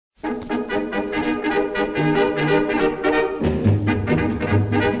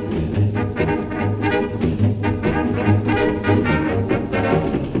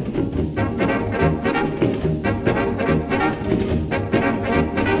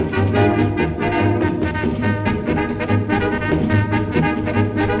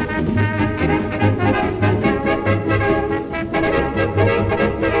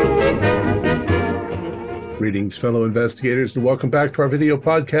fellow investigators, and welcome back to our video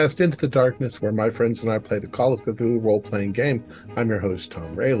podcast, Into the Darkness, where my friends and I play the Call of Cthulhu role-playing game. I'm your host,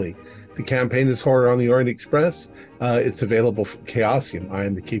 Tom Rayleigh. The campaign is Horror on the Orient Express. It's available from Chaosium. I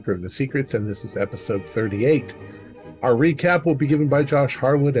am the Keeper of the Secrets, and this is episode 38. Our recap will be given by Josh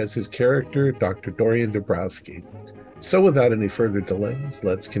Harwood as his character, Dr. Dorian Dabrowski. So without any further delays,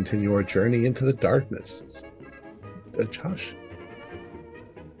 let's continue our journey into the darkness. Josh?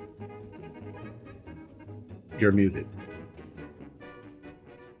 You're muted.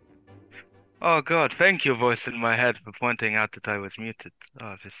 Oh God, thank you, voice in my head, for pointing out that I was muted.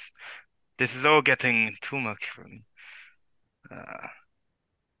 Oh, this is all getting too much for me. Uh,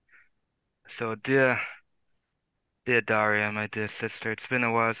 so dear Daria, my dear sister, it's been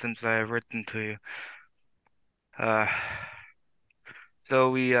a while since I have written to you. Uh,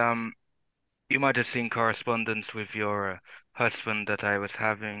 so you might have seen correspondence with your husband that I was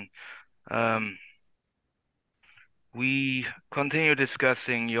having. Um, we continue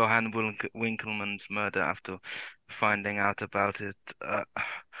discussing Johann Winkelmann's murder after finding out about it.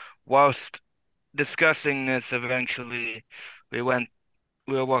 Whilst discussing this, eventually we went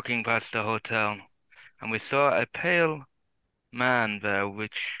we were walking past the hotel and we saw a pale man there,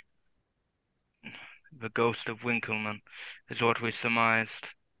 which the ghost of Winkelmann is what we surmised.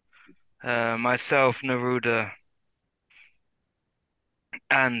 Myself, Neruda,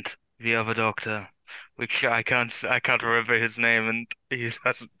 and the other doctor, which I can't remember his name, and he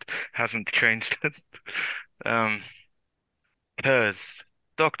hasn't changed it. Um, Kurz,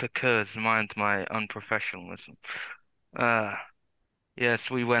 Dr. Kurz, mind my unprofessionalism. Uh, yes,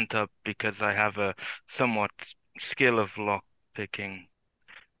 we went up because I have a somewhat skill of lock picking,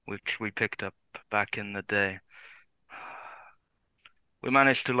 which we picked up back in the day. We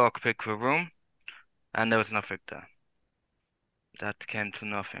managed to lockpick the room, and there was nothing there. That came to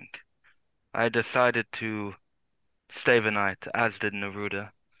nothing. I decided to stay the night, as did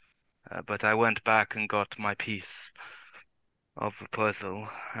Neruda, but I went back and got my piece of the puzzle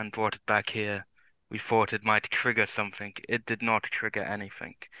and brought it back here. We thought it might trigger something. It did not trigger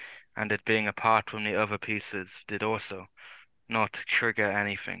anything, and it being apart from the other pieces did also not trigger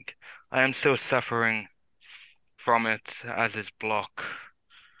anything. I am still suffering from it, as is Block.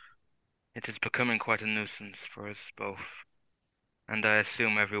 It is becoming quite a nuisance for us both, and I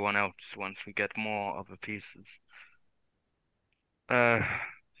assume everyone else once we get more of the pieces. Uh,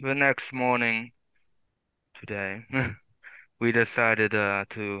 the next morning, today, we decided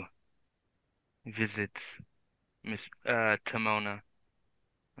to visit Miss Timona,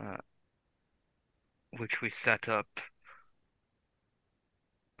 uh, which we set up,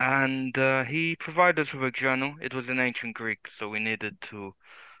 and he provided us with a journal. It was in ancient Greek, so we needed to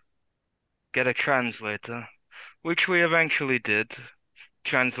get a translator, which we eventually did.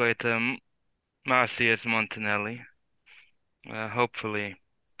 Translator Marcius Montanelli. Hopefully,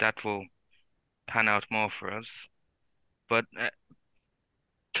 that will pan out more for us. But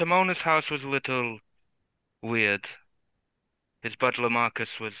Timona's house was a little weird. His butler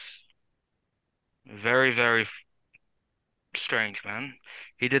Marcus was very, very strange man.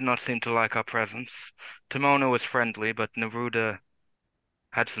 He did not seem to like our presence. Timona was friendly, but Neruda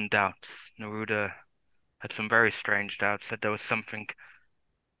had some doubts. Neruda had some very strange doubts that there was something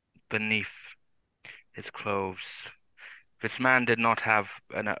beneath his clothes. This man did not have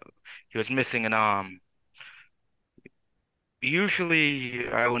he was missing an arm. Usually,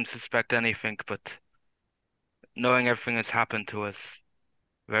 I wouldn't suspect anything, but knowing everything that's happened to us,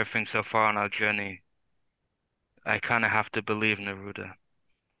 everything so far on our journey, I kind of have to believe Neruda.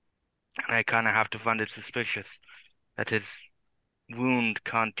 And I kind of have to find it suspicious that his wound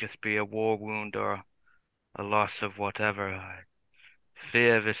can't just be a war wound or a loss of whatever. I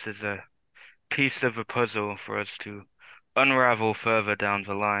fear this is a piece of a puzzle for us to unravel further down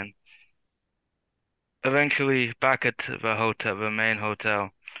the line. Eventually, back at the hotel, the main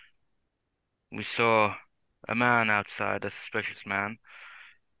hotel, we saw a man outside, a suspicious man,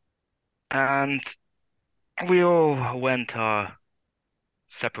 and we all went our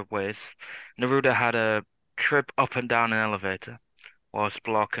separate ways. Neruda had a trip up and down an elevator, whilst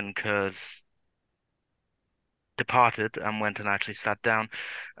Block and Kurz departed and went and actually sat down.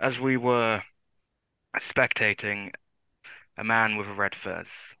 As we were spectating a man with a red fez,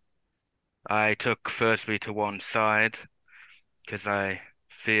 I took Thursby to one side because I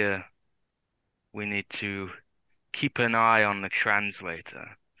fear we need to keep an eye on the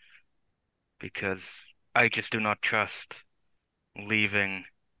translator because I just do not trust leaving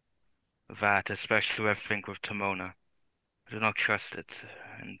that, especially I think with Timona. I do not trust it,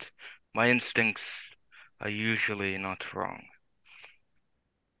 and my instincts are usually not wrong.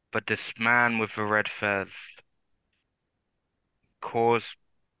 But this man with the red fez, cause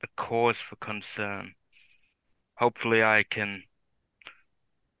a cause for concern. Hopefully I can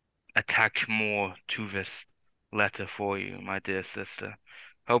attach more to this letter for you, my dear sister.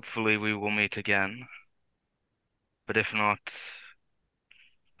 Hopefully we will meet again. But if not,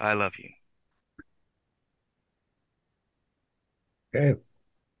 I love you. Okay.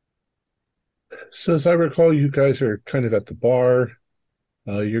 So as I recall, you guys are kind of at the bar.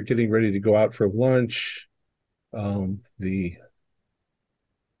 You're getting ready to go out for lunch. The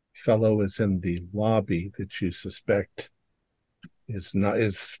fellow is in the lobby that you suspect is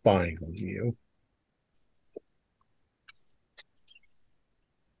spying on you.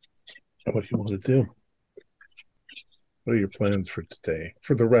 What do you want to do? What are your plans for today?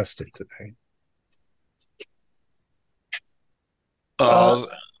 For the rest of today? Oh,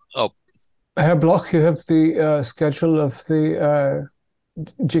 Herr Bloch, you have the schedule of the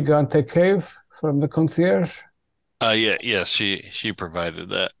Gigante Cave from the concierge? yes, she provided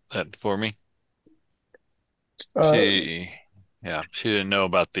that for me. Uh, She didn't know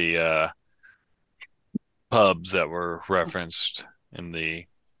about the pubs that were referenced in the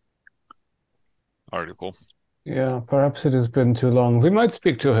article. yeah, perhaps it has been too long. We might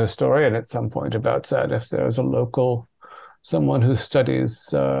speak to a historian at some point about that if there's a local, someone who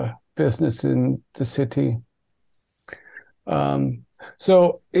studies business in the city.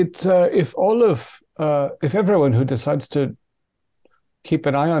 So if everyone who decides to keep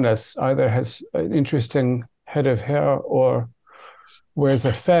an eye on us either has an interesting head of hair or wears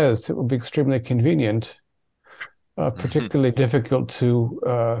a fez, it would be extremely convenient. Particularly difficult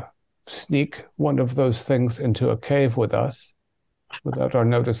to sneak one of those things into a cave with us without our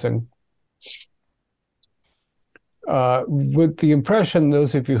noticing. With the impression,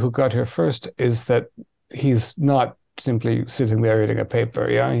 those of you who got here first, is that he's not simply sitting there reading a paper.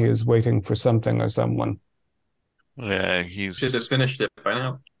 Yeah, he is waiting for something or someone. Yeah, Should have finished it by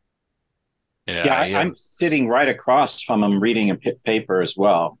now. Yeah, I'm sitting right across from him reading a paper as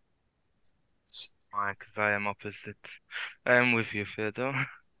well. Why? Because I am opposite. I am with you, Theodore.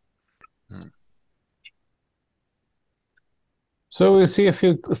 So we'll see if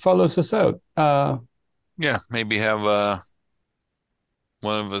he follows us out. Yeah, maybe have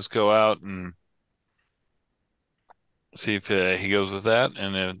one of us go out and see if he goes with that,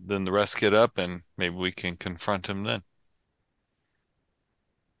 and then the rest get up, and maybe we can confront him then.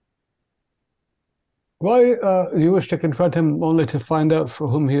 Why you wish to confront him only to find out for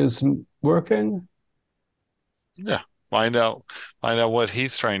whom he is working? Yeah, find out what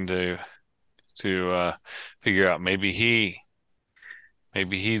he's trying to figure out. Maybe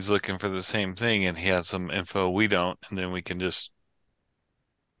he's looking for the same thing, and he has some info we don't, and then we can just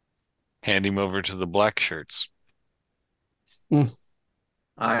hand him over to the black shirts.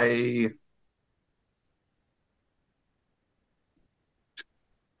 I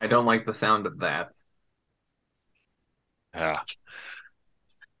don't like the sound of that. Yeah.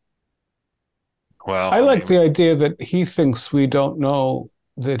 Well, I like the idea that he thinks we don't know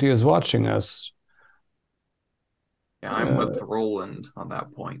that he is watching us. Yeah, I'm with Roland on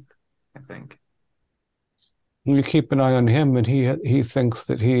that point, I think. We keep an eye on him, and he thinks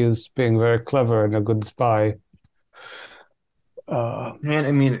that he is being very clever and a good spy.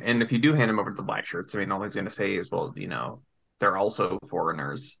 And if you do hand him over to the black shirts, all he's going to say is, well, they're also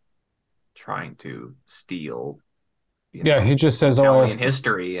foreigners trying to steal. He just says, Italian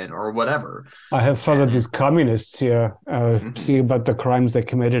history or whatever. I have followed these communists here, see about the crimes they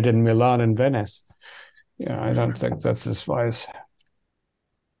committed in Milan and Venice. Yeah, I don't think that's as wise.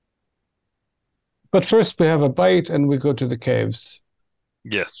 But first we have a bite and we go to the caves.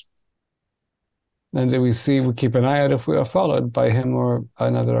 Yes. And then we keep an eye out if we are followed by him or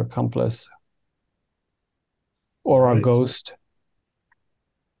another accomplice. Or our ghost.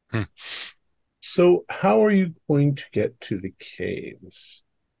 So how are you going to get to the caves?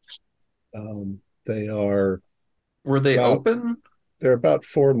 They are... Were they open? They're about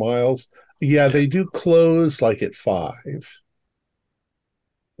 4 miles. Yeah, they do close like at 5.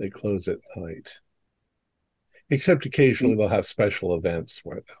 They close at night. Except occasionally they'll have special events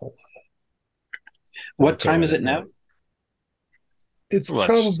where they'll... What time is it now? It's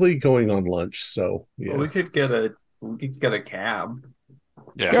probably going on lunch, so yeah. Well, we could get a cab.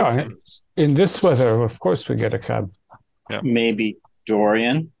 Yeah, in this weather, of course we get a cab. Yeah. Maybe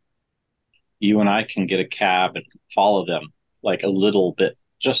Dorian, you and I can get a cab and follow them like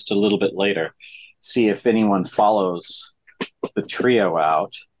just a little bit later. See if anyone follows the trio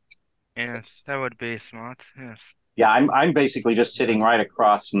out. Yes, that would be smart. Yes. Yeah, I'm basically just sitting right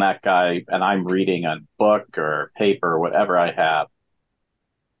across from that guy, and I'm reading a book or paper or whatever I have.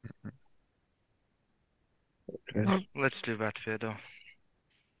 Okay. Let's do that, Theodore.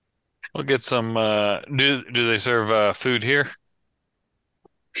 We'll get some. Do they serve food here?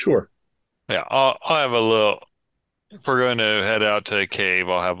 Sure. Yeah, I'll have a little. If we're going to head out to a cave,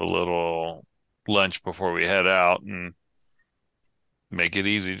 I'll have a little lunch before we head out and make it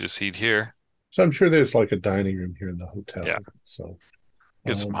easy. Just eat here. So I'm sure there's like a dining room here in the hotel. Yeah. So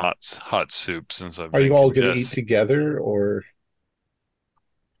Get some hot soup since I've are been you all going to eat congested. together, or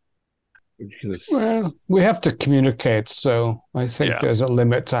are you gonna Well, we have to communicate, so I think Yeah. there's a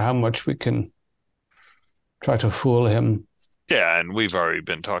limit to how much we can try to fool him. Yeah, and we've already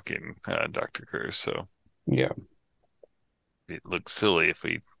been talking, Dr. Cruz, so Yeah. it looks silly if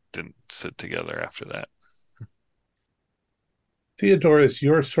we didn't sit together after that. Theodorus,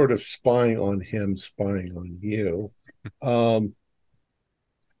 you're sort of spying on him, spying on you.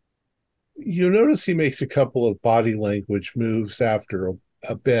 You notice he makes a couple of body language moves after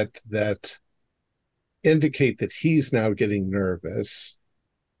a bit that indicate that he's now getting nervous.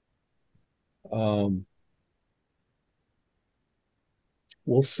 We'll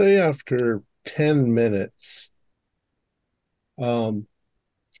say after 10 minutes,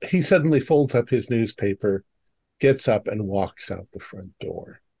 he suddenly folds up his newspaper, gets up, and walks out the front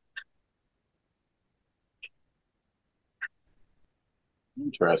door.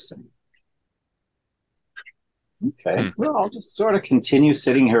 Interesting. Okay. Well, I'll just sort of continue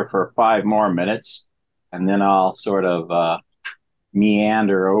sitting here for 5 more minutes, and then I'll sort of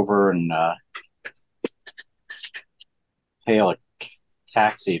meander over and hail a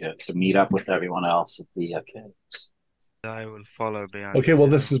taxi to meet up with everyone else at the caves. I will follow behind. Okay, well,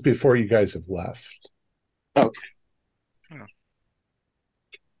 this is before you guys have left. Okay.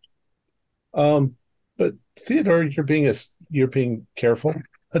 But Theodore, you're being careful.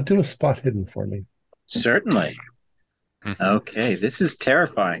 Do a spot hidden for me. Certainly. Okay, this is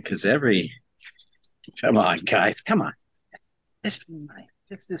terrifying because come on, guys, come on. Just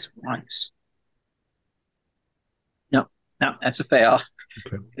this once. No, that's a fail.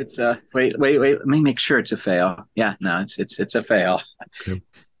 Okay. It's wait. Let me make sure it's a fail. Yeah, no, it's a fail. Okay.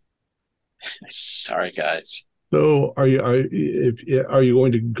 Sorry, guys. So are you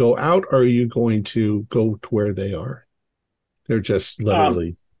going to go out, or are you going to go to where they are? They're just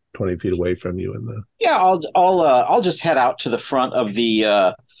literally 20 feet away from you in the. Yeah, I'll just head out to the front of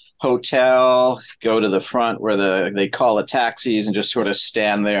the hotel, go to the front where they call the taxis, and just sort of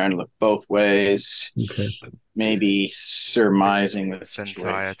stand there and look both ways. Okay. Maybe surmising this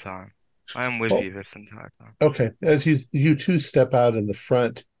entire time. I am with you this entire time. Okay. As you two step out in the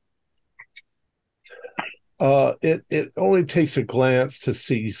front, it only takes a glance to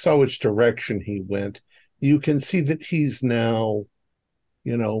see. You saw which direction he went. You can see that he's now,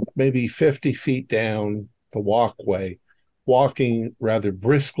 maybe 50 feet down the walkway, walking rather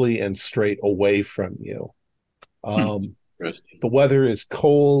briskly and straight away from you. The weather is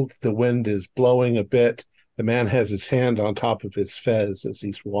cold. The wind is blowing a bit. The man has his hand on top of his fez as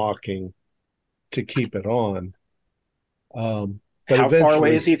he's walking to keep it on. But how far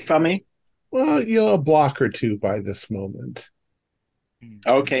away is he from me? Well, a block or two by this moment.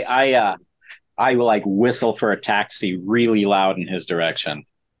 Okay, I like whistle for a taxi really loud in his direction.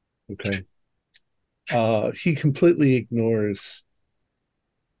 Okay. He completely ignores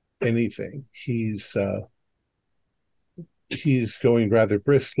anything. He's going rather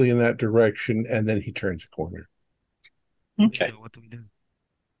briskly in that direction, and then he turns a corner. Okay. So what do we do?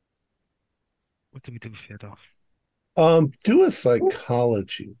 What do we do, Theodore? Do a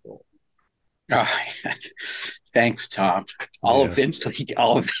psychology roll. Oh, thanks, Tom. I'll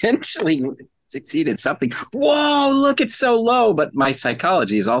eventually succeed at something. Whoa, look, it's so low, but my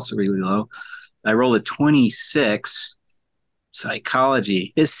psychology is also really low. I rolled a 26.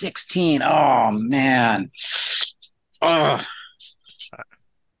 Psychology is 16. Oh, man. Oh.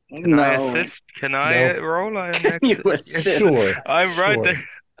 Can I assist? Can I roll? I am next. You assist. Sure. I'm right sure. there.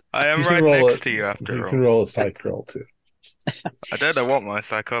 I am You can right roll next to you after You all. can roll a psych roll too. I don't know what my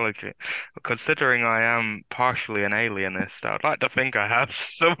psychology, but considering I am partially an alienist, I'd like to think I have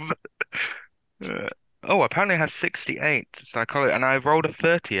some. Apparently I have 68 psychology, and I rolled a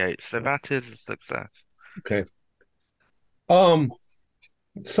 38, so that is a success. Okay.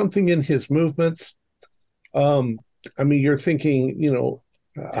 Something in his movements. You're thinking,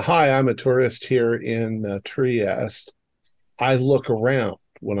 hi, I'm a tourist here in Trieste. I look around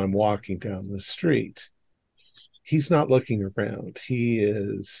when I'm walking down the street. He's not looking around. He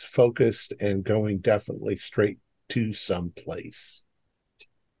is focused and going definitely straight to some place.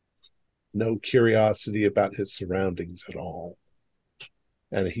 No curiosity about his surroundings at all.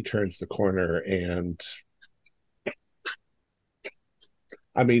 And he turns the corner, and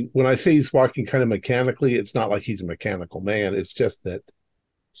I mean, when I say he's walking kind of mechanically, it's not like he's a mechanical man. It's just that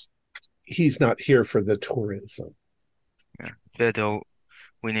he's not here for the tourism. Yeah. Theodore,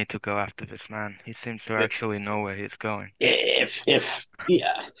 we need to go after this man. He seems to actually know where he's going. Yeah.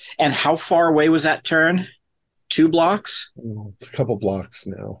 And how far away was that turn? 2 blocks? Oh, it's a couple blocks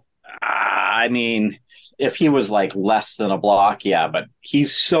now. I mean, if he was like less than a block, yeah, but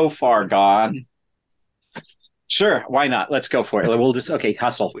he's so far gone. Sure, why not? Let's go for it. We'll just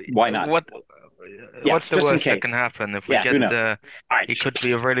hustle. Why not? What's the worst that can happen if we get there? Right. He could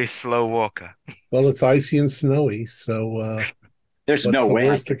be a really slow walker. Well, it's icy and snowy, so there's no way. What's the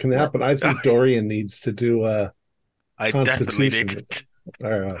worst that can happen? I think Dorian needs to do a Constitution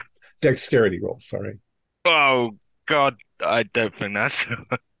or a dexterity roll. Sorry. Oh God, I don't think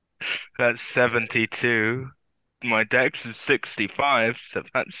that's 72. My dex is 65, so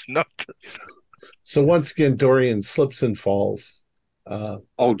that's not. So once again, Dorian slips and falls. Does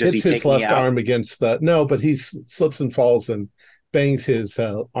he hits his take me left out? arm against the but he slips and falls and bangs his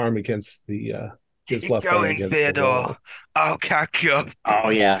arm against the his Keep left arm going, against Theodore. the wall. I'll catch you up. Oh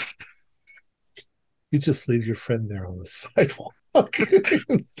yeah. You just leave your friend there on the sidewalk.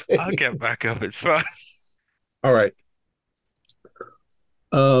 I'll get back up. It's fine. All right.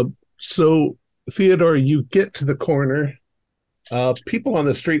 So Theodore, you get to the corner. People on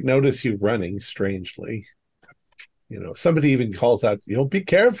the street notice you running strangely. Somebody even calls out, be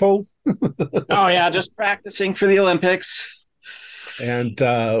careful. Oh yeah, just practicing for the Olympics. And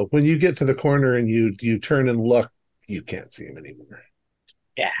when you get to the corner and you turn and look, you can't see him anymore.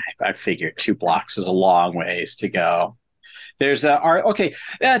 Yeah, I figured 2 blocks is a long ways to go. There's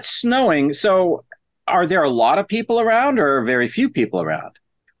that's snowing. So are there a lot of people around or very few people around?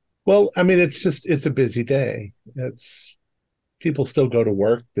 Well, I mean, it's a busy day. People still go to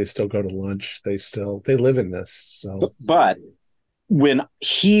work. They still go to lunch. They live in this. So, but when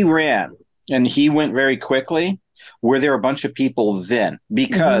he ran and he went very quickly, were there a bunch of people then?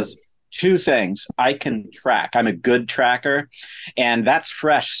 Because 2 things I can track. I'm a good tracker, and that's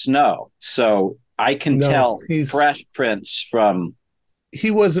fresh snow. So I can tell fresh prints from. He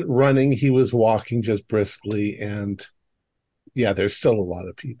wasn't running. He was walking just briskly, and yeah, there's still a lot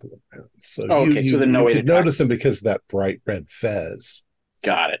of people around. So so then no way you to could notice him because of that bright red fez.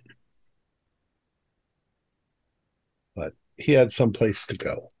 Got it. But he had someplace to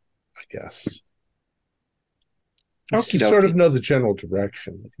go, I guess. Okay, you sort of know the general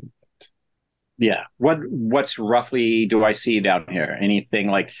direction. Yeah. What's roughly do I see down here? Anything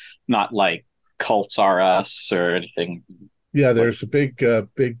not like Cults R Us or anything? Yeah, there's a big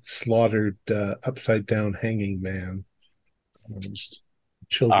slaughtered upside down hanging man.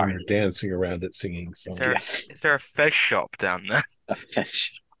 Children are dancing around it, singing songs. Is there a fez shop down there? A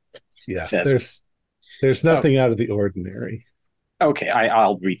fez. Yeah, there's nothing out of the ordinary. Okay,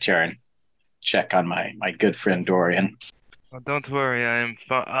 I'll return. Check on my good friend Dorian. Oh, don't worry, I am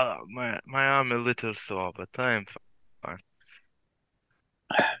fine. My arm a little sore, but I am fine.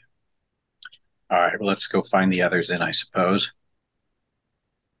 All right, well, let's go find the others then, I suppose.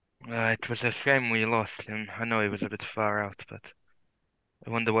 It was a shame we lost him. I know he was a bit far out, but I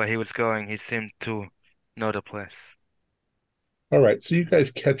wonder where he was going. He seemed to know the place. All right, so you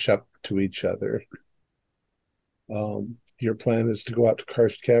guys catch up to each other. Your plan is to go out to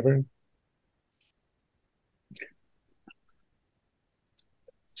Karst Cavern?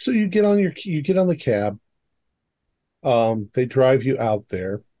 So you get on the cab. They drive you out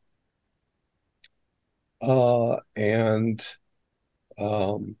there. And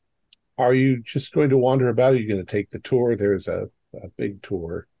are you just going to wander about? Are you going to take the tour? There's a big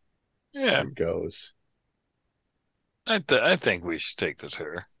tour. Yeah, it goes. I think we should take the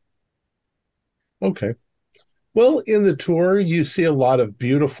tour. Okay. Well, in the tour, you see a lot of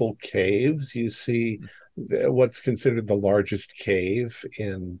beautiful caves. You see what's considered the largest cave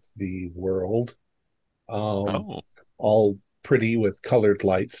in the world. All pretty with colored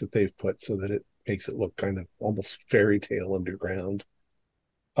lights that they've put so that it makes it look kind of almost fairy tale underground.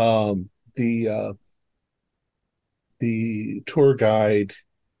 The tour guide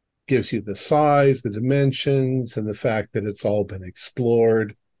gives you the size, the dimensions, and the fact that it's all been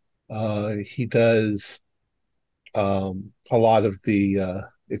explored. He does a lot of the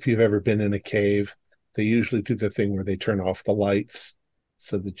if you've ever been in a cave, they usually do the thing where they turn off the lights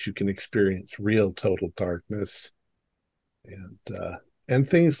so that you can experience real total darkness and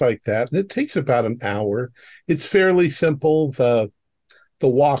things like that. And it takes about an hour. It's fairly simple. The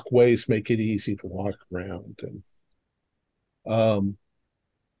walkways make it easy to walk around, and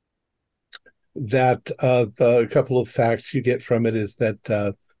the couple of facts you get from it is that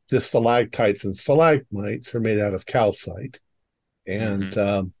the stalactites and stalagmites are made out of calcite,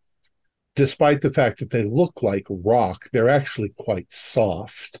 And despite the fact that they look like rock, they're actually quite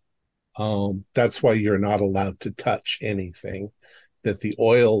soft. That's why you're not allowed to touch anything, that the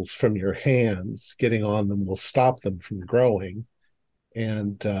oils from your hands getting on them will stop them from growing.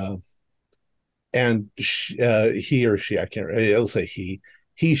 And he or she, I can't remember, I'll say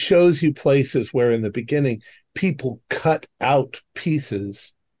he shows you places where in the beginning people cut out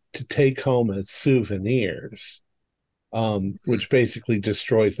pieces to take home as souvenirs, which basically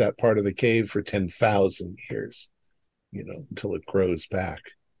destroys that part of the cave for 10,000 years, until it grows back.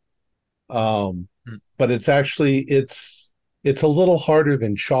 But it's actually it's a little harder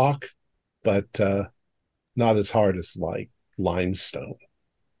than chalk, but not as hard as like limestone.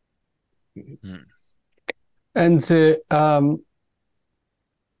 And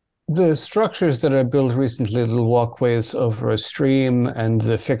the structures that are built recently, little walkways over a stream and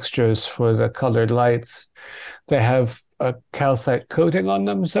the fixtures for the colored lights, they have a calcite coating on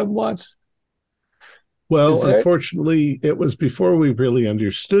them somewhat. Well, unfortunately, it was before we really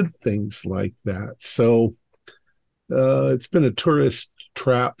understood things like that. So it's been a tourist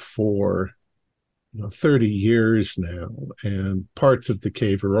trap for 30 years now, and parts of the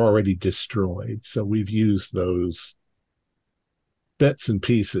cave are already destroyed. So we've used those bits and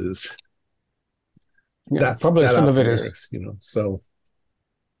pieces. Yeah, probably some of it is, so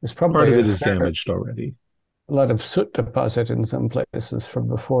there's probably part of it is damaged already. A lot of soot deposit in some places from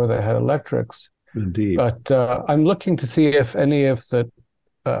before they had electrics. Indeed. But I'm looking to see if any of the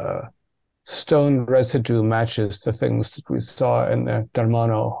stone residue matches the things that we saw in the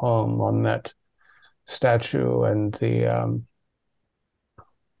Darmano home on that statue and the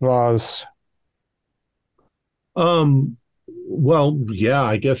vase. Well, yeah,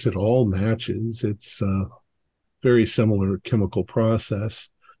 I guess it all matches. It's a very similar chemical process.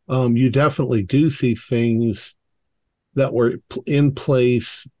 You definitely do see things that were in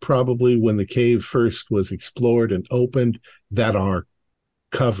place probably when the cave first was explored and opened that are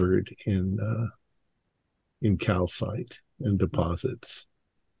covered in calcite and deposits.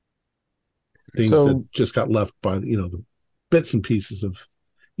 Things that just got left by the bits and pieces of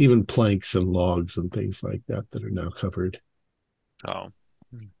even planks and logs and things like that are now covered. Oh.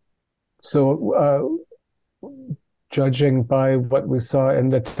 So judging by what we saw in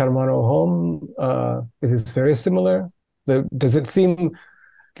the Termano home, it is very similar. Does it seem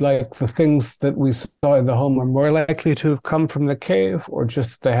like the things that we saw in the home are more likely to have come from the cave, or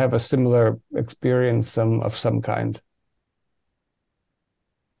just they have a similar experience of some kind?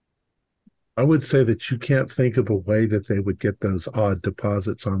 I would say that you can't think of a way that they would get those odd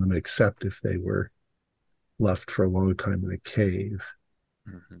deposits on them except if they were left for a long time in a cave.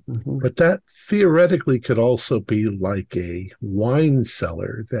 Mm-hmm. But that theoretically could also be like a wine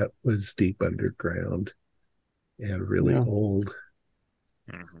cellar that was deep underground and really old.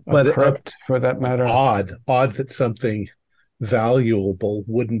 But a crypt, for that matter. Odd that something valuable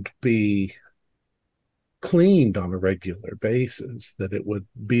wouldn't be cleaned on a regular basis, that it would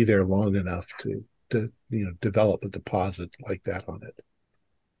be there long enough to develop a deposit like that on it.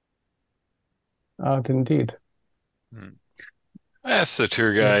 Odd indeed. I asked the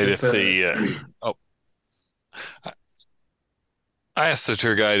tour guide if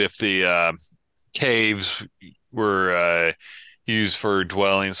the caves were used for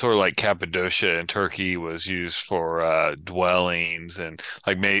dwellings, sort of like Cappadocia in Turkey was used for dwellings, and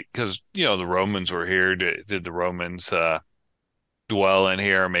because the Romans were here. Did the Romans dwell in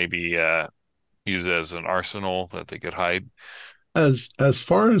here? Maybe use it as an arsenal that they could hide? As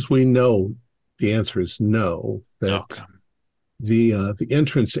far as we know, the answer is no. That the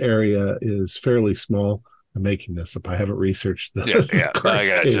entrance area is fairly small. I'm making this up. I haven't researched the I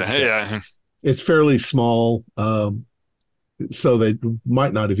gotcha. Yeah, it's fairly small. So they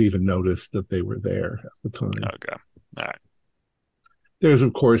might not have even noticed that they were there at the time. Okay. All right. There's,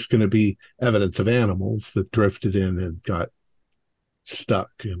 of course, going to be evidence of animals that drifted in and got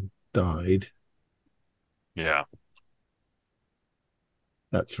stuck and died. Yeah.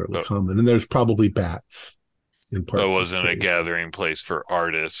 That's fairly common. And there's probably bats in parts. It wasn't a gathering place for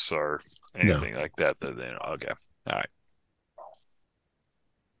artists or anything like that. Okay. All right.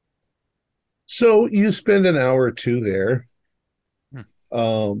 So you spend an hour or two there.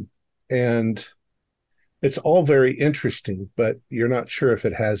 And it's all very interesting, but you're not sure if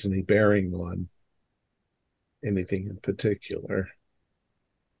it has any bearing on anything in particular.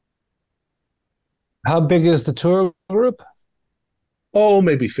 How big is the tour group? Oh,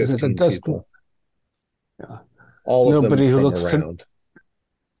 maybe 15 people. Yeah. All of them from around.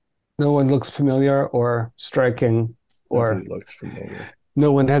 No one looks familiar or striking, or nobody looks familiar.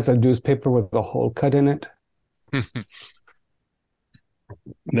 No one has a newspaper with a hole cut in it.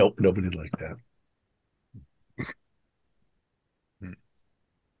 Nope, nobody like that.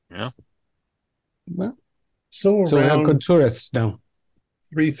 Yeah. Well, So so we have good around tourists now.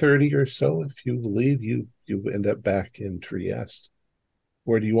 3:30 or so, if you leave, you end up back in Trieste.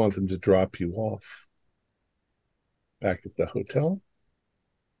 Where do you want them to drop you off? Back at the hotel?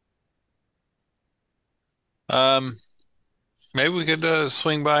 Maybe we could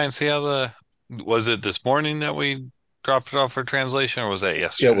swing by and see how was it this morning that we dropped it off for translation, or was that Yeah,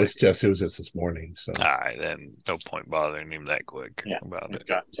 yesterday? it was just this morning. So All right, then no point bothering him that quick about it.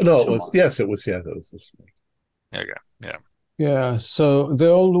 no, it was that was this morning. Okay, yeah. Yeah, so the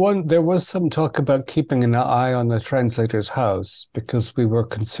old one, there was some talk about keeping an eye on the translator's house because we were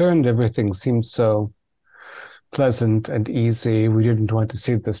concerned everything seemed so pleasant and easy. We didn't want to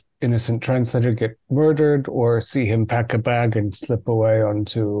see this innocent translator get murdered or see him pack a bag and slip away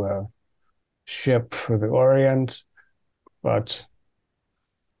onto a ship for the Orient. But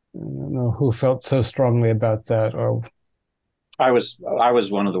I don't know who felt so strongly about that, or I was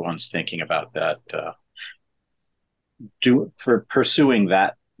one of the ones thinking about that. For pursuing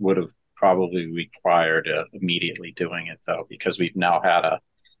that would have probably required immediately doing it, though, because we've now had a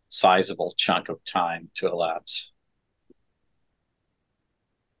sizable chunk of time to elapse.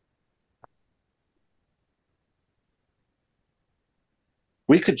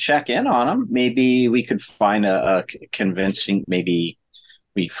 We could check in on him. Maybe we could find a convincing. Maybe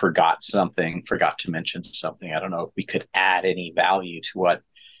we forgot to mention something. I don't know if we could add any value to what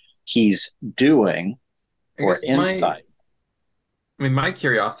he's doing or insight. My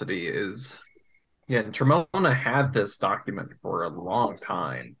curiosity is, Tremona had this document for a long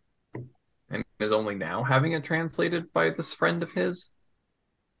time and is only now having it translated by this friend of his.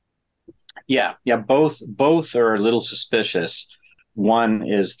 Yeah. Both are a little suspicious. One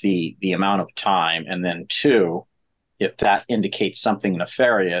is the amount of time, and then two, if that indicates something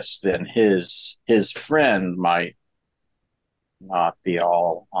nefarious, then his friend might not be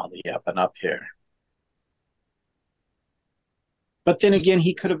all on the up and up here. But then again,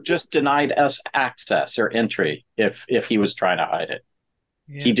 he could have just denied us access or entry if he was trying to hide it.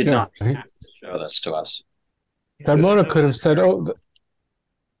 Yeah. He did not have to show this to us. Carmona could have said, "Oh."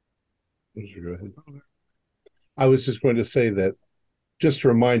 I was just going to say that, just to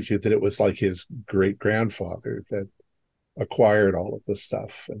remind you that it was like his great grandfather that acquired all of this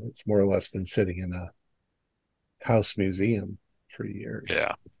stuff, and it's more or less been sitting in a house museum for years.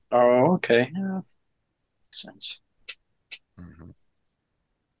 Yeah. Oh, okay. Yeah. Makes sense. Mm-hmm.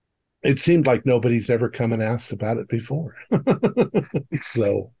 It seemed like nobody's ever come and asked about it before.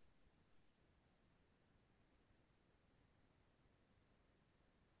 So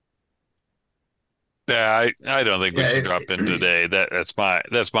Yeah, I don't think we should drop in today. That's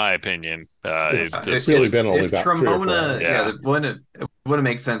my opinion. It's just really been only if about 3 or 4 Tremona, hours. Yeah. it wouldn't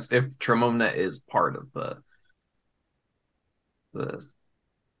make sense if Tremona is part of the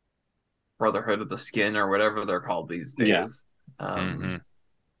Brotherhood of the Skin or whatever they're called these days. Mm-hmm.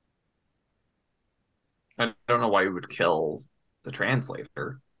 I don't know why we would kill the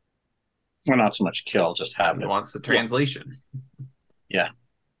translator. Well, not so much kill, just have He it. wants the translation. Yeah.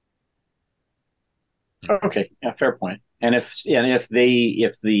 Okay. Yeah, fair point. And if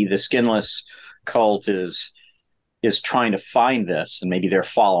the skinless cult is trying to find this, and maybe they're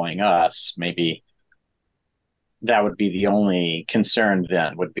following us, maybe that would be the only concern.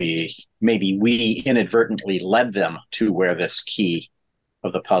 Then would be maybe we inadvertently led them to where this key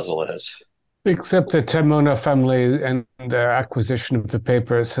of the puzzle is. Except the Termona family and their acquisition of the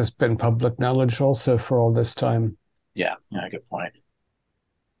papers has been public knowledge also for all this time. Yeah, good point.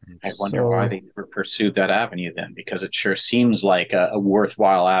 I wonder why they never pursued that avenue then, because it sure seems like a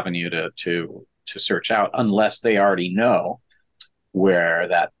worthwhile avenue to search out, unless they already know where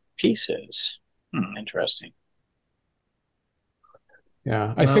that piece is. Interesting.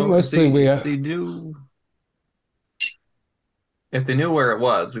 Yeah, I think mostly if they knew where it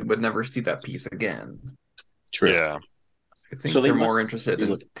was, we would never see that piece again. True. Yeah. I think they're more interested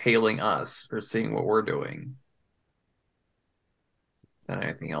in tailing us or seeing what we're doing than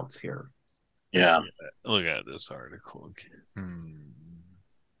anything else here. Yeah. Look at this article. Yeah.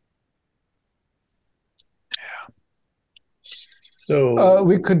 So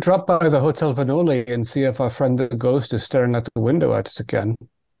we could drop by the Hotel Vanoli and see if our friend the ghost is staring out the window at us again.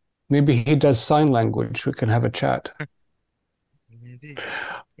 Maybe he does sign language. We can have a chat. Maybe.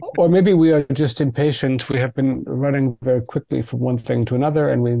 Or maybe we are just impatient. We have been running very quickly from one thing to another,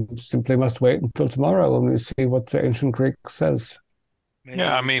 and we simply must wait until tomorrow when we see what the ancient Greek says. Maybe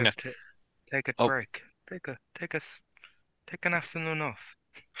Yeah, I we mean, just take a break. Take an afternoon off.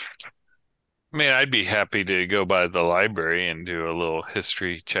 I mean, I'd be happy to go by the library and do a little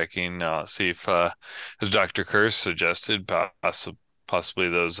history checking, see if, as Dr. Curse suggested, possibly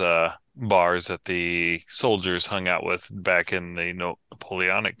those bars that the soldiers hung out with back in the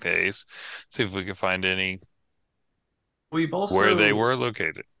Napoleonic days. See if we can find any We've where they also were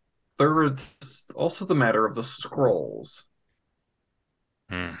located. there was also the matter of the scrolls.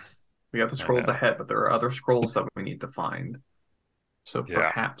 Hmm. We got the scroll of the head, but there are other scrolls that we need to find. So Yeah.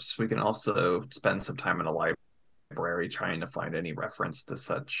 perhaps we can also spend some time in a library trying to find any reference to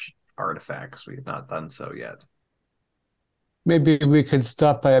such artifacts. We have not done so yet. Maybe we could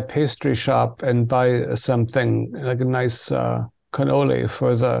stop by a pastry shop and buy something like a nice cannoli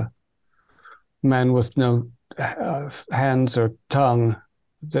for the man with no hands or tongue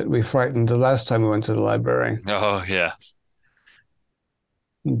that we frightened the last time we went to the library. Oh, yeah.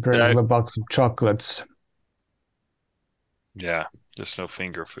 Bring him a box of chocolates. Yeah, just no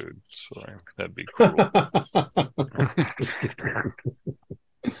finger food. So that'd be cool.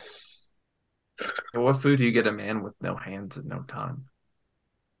 What food do you get a man with no hands and no tongue?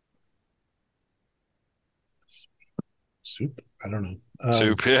 Soup? I don't know.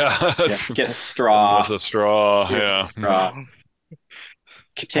 Soup, yeah. Get a straw. With a straw, yeah.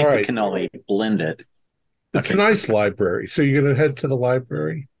 Take right. the cannoli, blend it. It's a nice library. So you're going to head to the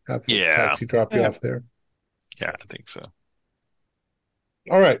library? Have the taxi drop you off there? Yeah, I think so.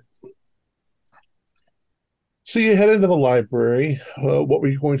 All right. So you head into the library. What were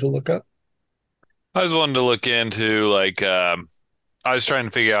you going to look up? I was wanting to look into, like, I was trying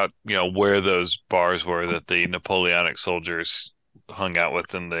to figure out, where those bars were that the Napoleonic soldiers hung out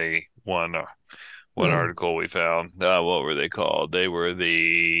with in the one article we found. What were they called? They were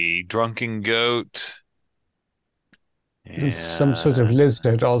the Drunken Goat. And some sort of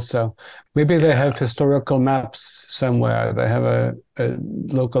lizard also. Maybe they have historical maps somewhere. They have a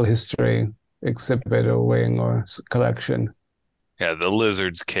local history exhibit or wing or collection. Yeah, the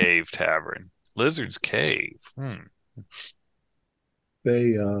Lizard's Cave Tavern. Lizard's Cave. They,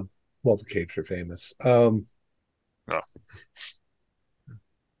 the caves are famous. Go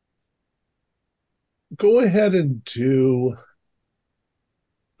ahead and do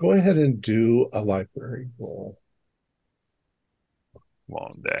a library roll.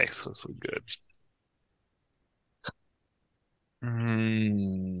 Long day, so this is good.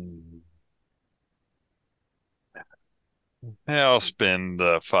 I'll spend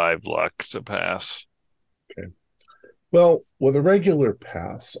the 5 luck to pass. Okay. Well, with a regular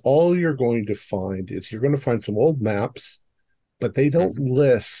pass, all you're going to find is you're going to find some old maps, but they don't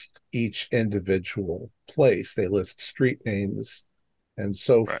list each individual place. They list street names and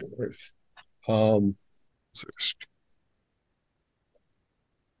so forth.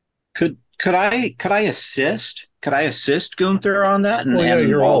 Could I assist? Could I assist Gunther on that? And,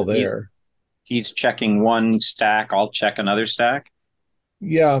 you're all there. He's checking one stack. I'll check another stack.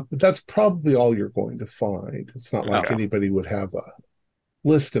 Yeah, but that's probably all you're going to find. It's not like anybody would have a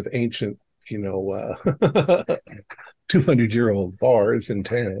list of ancient, 200-year-old bars in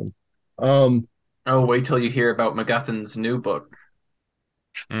town. Wait till you hear about MacGuffin's new book.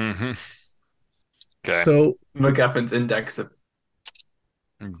 Okay. So MacGuffin's Index of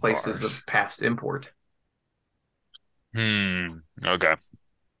Places of Past Import. Okay.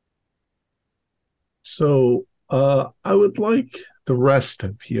 So I would like the rest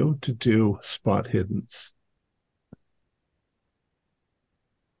of you to do spot hiddens.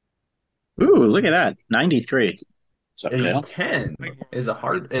 Ooh, look at that. 93. A 10 is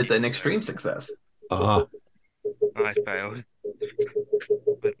an extreme success. I failed.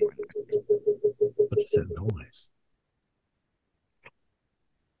 What is that noise?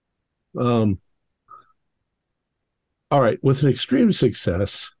 All right, with an extreme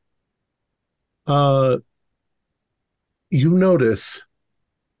success, you notice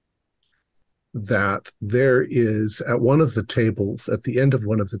that there is at the end of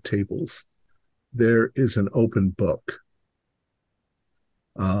one of the tables, there is an open book.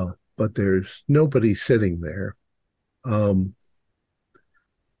 But there's nobody sitting there.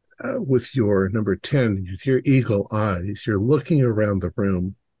 With your number 10, with your eagle eyes, you're looking around the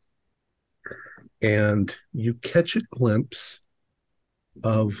room and you catch a glimpse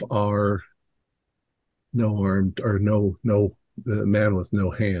of our the man with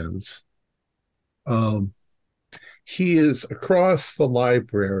no hands. He is across the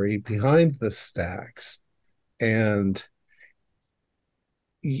library behind the stacks, and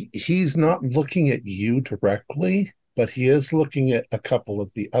he's not looking at you directly, but he is looking at a couple of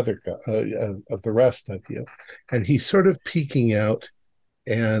the other of the rest of you, and he's sort of peeking out,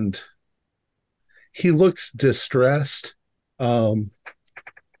 and he looks distressed.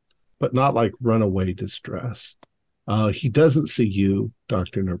 but not like runaway distress. He doesn't see you,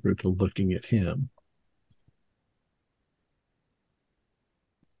 Dr. Naruto, looking at him.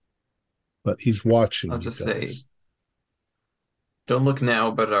 But he's watching I'll you just guys. say, don't look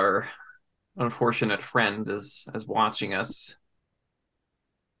now, but our unfortunate friend is watching us.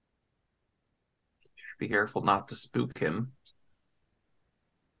 Be careful not to spook him.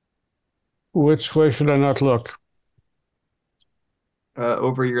 Which way should I not look?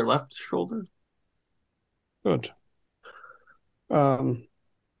 Over your left shoulder. Good.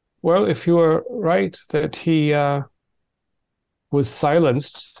 Well, if you are right that he was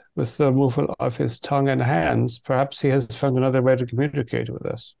silenced with the removal of his tongue and hands, perhaps he has found another way to communicate with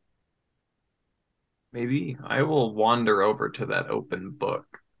us. Maybe I will wander over to that open book.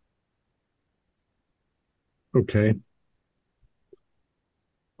 Okay.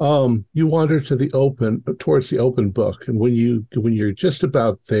 You wander towards the open book, and when you're just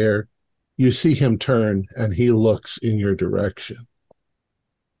about there, you see him turn and he looks in your direction.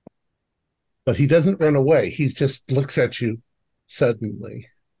 But he doesn't run away. He just looks at you suddenly.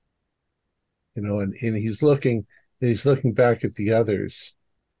 And he's looking back at the others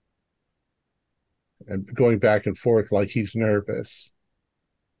and going back and forth like he's nervous.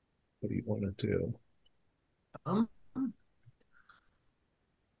 What do you want to do?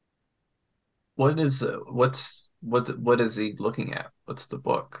 What is he looking at? What's the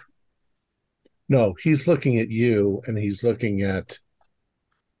book? No, he's looking at you and he's looking at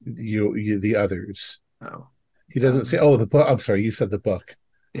you the others. Oh. He doesn't say, oh, the book. I'm sorry, you said the book.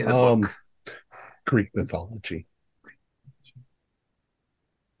 Yeah, the book. Greek mythology.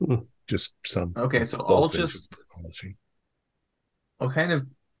 Just some. Okay, so I'll kind of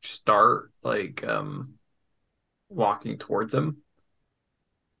start like walking towards him,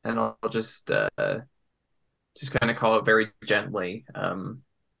 and I'll just kind of call it very gently.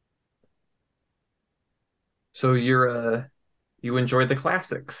 So you enjoy the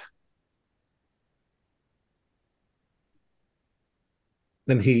classics.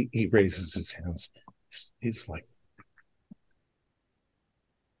 Then he raises his hands. He's like,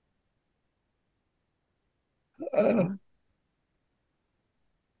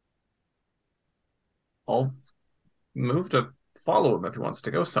 I'll move to follow him if he wants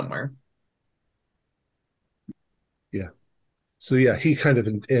to go somewhere. Yeah. So yeah, he kind of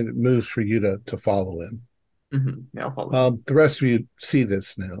it moves for you to follow him. Mm-hmm. Yeah, I'll follow him. The rest of you see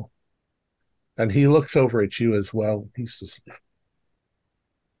this now, and he looks over at you as well. He's just.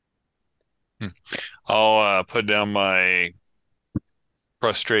 I'll put down my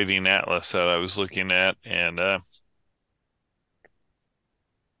frustrating atlas that I was looking at and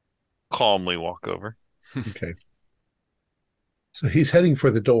calmly walk over. Okay. So he's heading for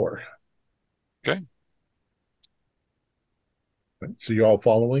the door. Okay. Right, so you're all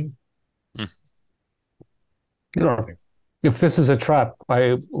following? Yeah. If this is a trap,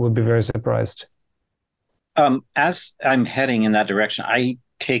 I would be very surprised. As I'm heading in that direction, I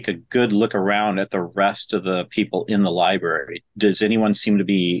take a good look around at the rest of the people in the library. Does anyone seem to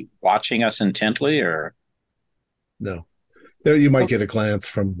be watching us intently, or? No. There you might get a glance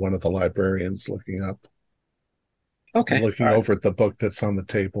from one of the librarians looking up. Okay. Looking over at the book that's on the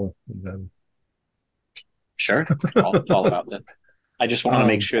table, and then. Sure. I'll follow out then. I just want to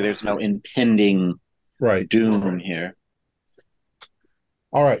make sure there's no impending doom here.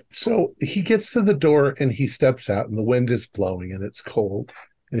 All right. So he gets to the door and he steps out, and the wind is blowing and it's cold.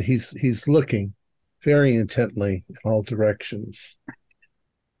 And he's looking very intently in all directions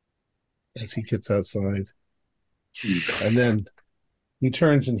as he gets outside. And then he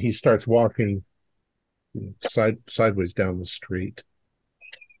turns and he starts walking sideways down the street.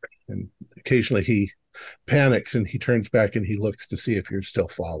 And occasionally he panics and he turns back and he looks to see if you're still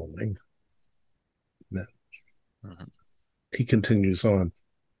following. And then he continues on.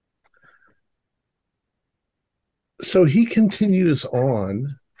 So he continues on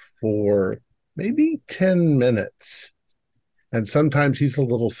for maybe 10 minutes. And sometimes he's a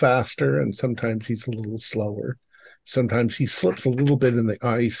little faster and sometimes he's a little slower. Sometimes he slips a little bit in the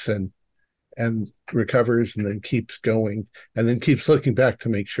ice and recovers and then keeps going and then keeps looking back to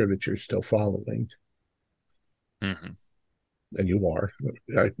make sure that you're still following. Mm-hmm. And you are,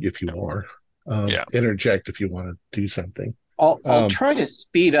 if you are. Interject if you want to do something. I'll try to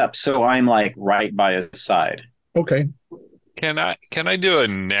speed up so I'm like right by his side. Okay. Can I do a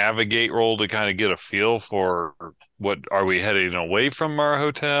navigate roll to kind of get a feel for what are we heading away from our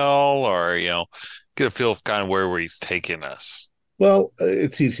hotel, or get a feel of kind of where he's taking us? Well,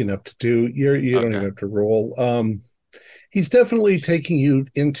 it's easy enough to do. You don't even have to roll. He's definitely taking you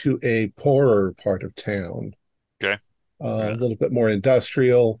into a poorer part of town. Okay. A little bit more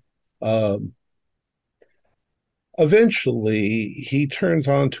industrial. Um, Eventually, he turns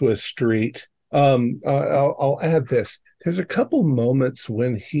onto a street. I'll add this. There's a couple moments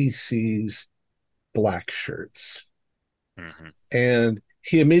when he sees black shirts, and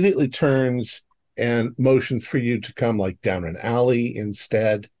he immediately turns and motions for you to come like down an alley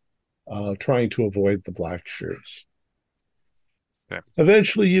instead, trying to avoid the black shirts. Okay.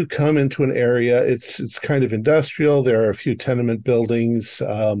 Eventually, you come into an area. It's kind of industrial. There are a few tenement buildings.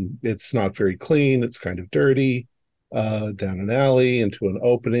 It's not very clean. It's kind of dirty. Down an alley into an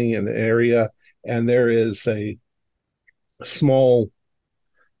opening in an area, and there is a small,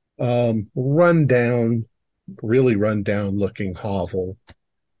 rundown, really rundown looking hovel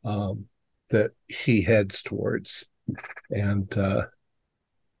that he heads towards, and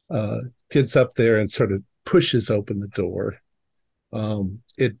gets up there and sort of pushes open the door.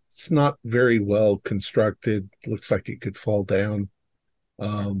 It's not very well constructed. Looks like it could fall down.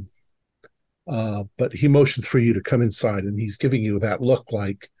 But he motions for you to come inside, and he's giving you that look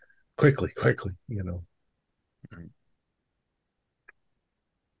like, quickly, quickly, you know.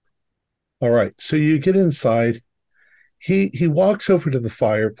 All right, so you get inside. He walks over to the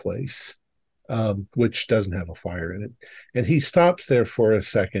fireplace, which doesn't have a fire in it, and he stops there for a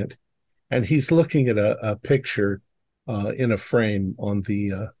second, and he's looking at a picture in a frame on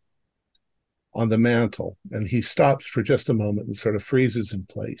the mantle, and he stops for just a moment and sort of freezes in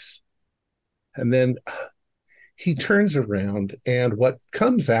place. And then he turns around, and what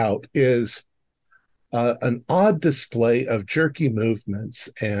comes out is an odd display of jerky movements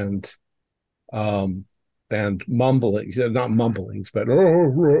and mumblings, not mumblings, but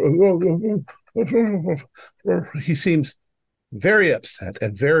he seems very upset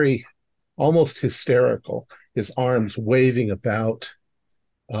and very almost hysterical, his arms waving about.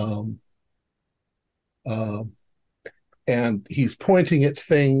 And he's pointing at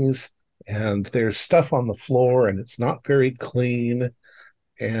things, and there's stuff on the floor, and it's not very clean,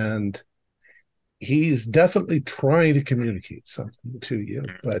 and he's definitely trying to communicate something to you,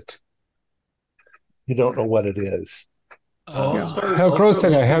 but you don't know what it is. Herr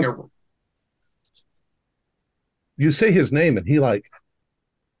Grossinger, you say his name, and he like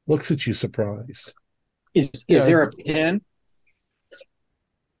looks at you surprised. Is there a pin?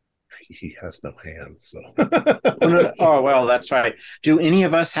 He has no hands, so. Oh, well, that's right. Do any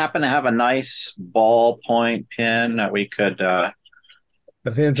of us happen to have a nice ballpoint pen that we could Have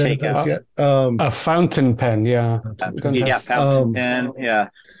they invented take out? those yet? a fountain pen, yeah. Yeah, fountain pen. Yeah.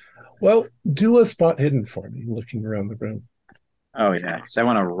 Well, do a spot hidden for me, looking around the room. Oh, yeah. Because I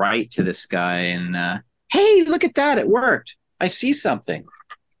want to write to this guy and, hey, look at that. It worked. I see something.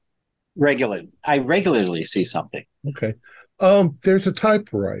 I regularly see something. Okay. There's a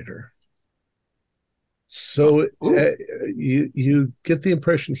typewriter. So you get the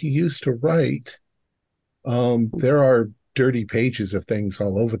impression he used to write. There are dirty pages of things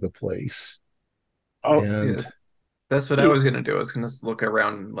all over the place. Oh, and yeah. That's what I was going to do. I was going to look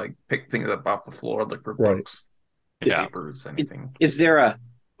around and like pick things up off the floor, look for books, papers, anything. Is there a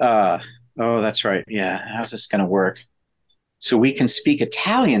oh, that's right. Yeah. How's this going to work? So we can speak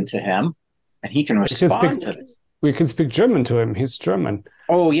Italian to him and he can respond to it. We can speak German to him. He's German.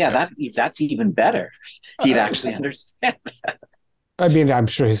 Oh, yeah, that's even better. He'd actually understand that. I mean, I'm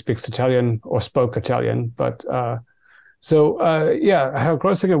sure he speaks Italian or spoke Italian, but Herr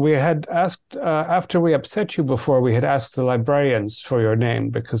Grossinger, we had asked, after we upset you before, we had asked the librarians for your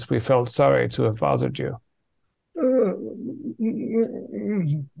name because we felt sorry to have bothered you.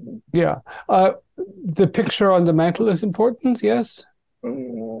 Yeah. The picture on the mantle is important, yes?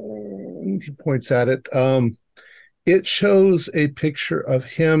 He points at it. It shows a picture of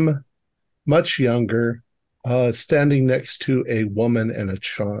him, much younger, standing next to a woman and a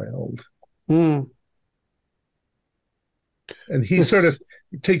child. Mm. And he sort of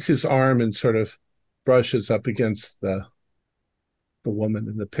takes his arm and sort of brushes up against the woman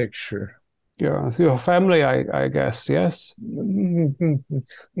in the picture. Yeah, your family, I guess, yes? And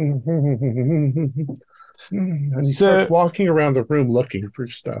he starts walking around the room looking for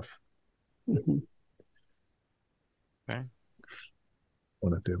stuff. Mm-hmm. Okay.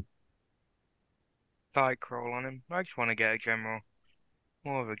 Want to do? Side crawl on him. I just want to get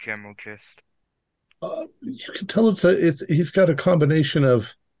more of a general gist. You can tell he's got a combination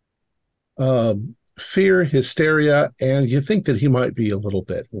of fear, hysteria, and you think that he might be a little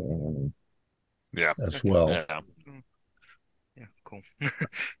bit as well. Yeah, cool.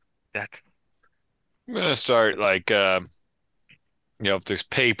 That. I'm gonna start like if there's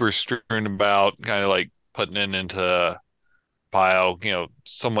paper strewn about, kind of like putting it into a pile,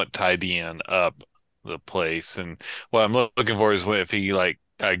 somewhat tidying up the place. And what I'm looking for is if he like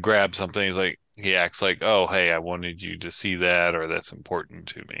I grab something. He's like, he acts like, oh, hey, I wanted you to see that, or that's important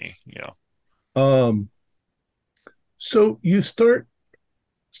to me. Um, so you start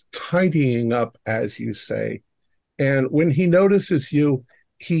tidying up, as you say, and when he notices you,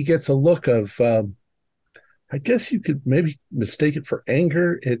 he gets a look of, I guess you could maybe mistake it for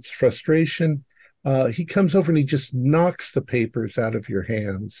anger. It's frustration. He comes over and he just knocks the papers out of your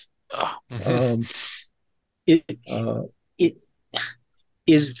hands. Oh. Um, It, uh, it,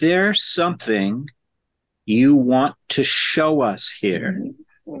 is there something you want to show us here?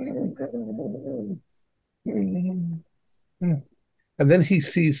 And then he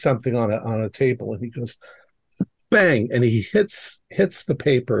sees something on a table, and he goes bang, and he hits the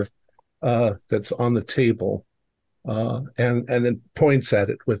paper that's on the table, and then points at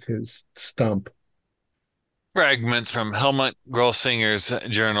it with his stump. Fragments from Helmut Grolsinger's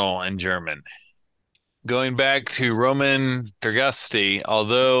journal in German. Going back to Roman Tergasti,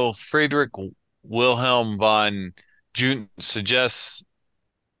 although Friedrich Wilhelm von Jute suggests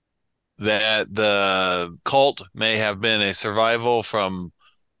that the cult may have been a survival from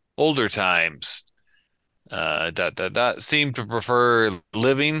older times, seem to prefer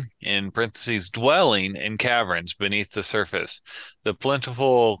living, in parentheses, dwelling in caverns beneath the surface. The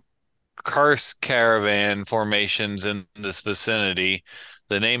plentiful karst caravan formations in this vicinity,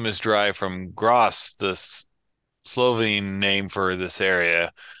 the name is derived from Gros, the Slovene name for this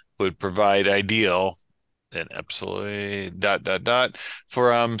area, would provide ideal and absolutely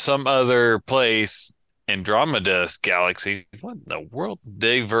from some other place. Andromeda's galaxy. What in the world?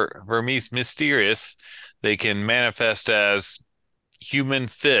 They vermis mysterious. They can manifest as human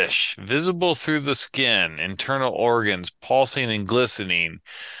fish, visible through the skin, internal organs pulsing and glistening,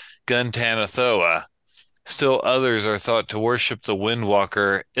 Guntanathoa. Still others are thought to worship the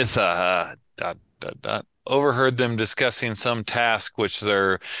windwalker Ithaha. Overheard them discussing some task which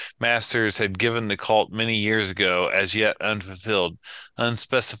their masters had given the cult many years ago, as yet unfulfilled.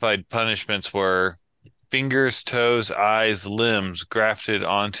 Unspecified punishments were fingers, toes, eyes, limbs grafted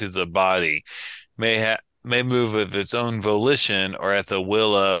onto the body. May move of its own volition or at the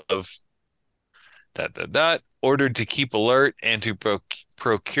will of ordered to keep alert and to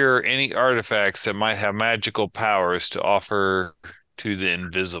procure any artifacts that might have magical powers to offer to the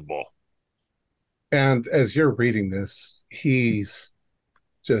invisible. And as you're reading this, he's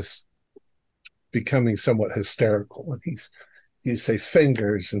just becoming somewhat hysterical. And you say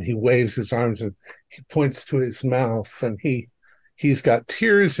fingers, and he waves his arms, and he points to his mouth, and he's got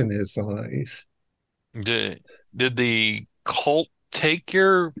tears in his eyes. Did the cult take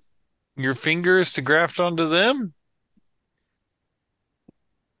your fingers to graft onto them?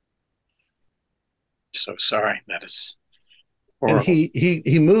 So sorry, that is horrible. And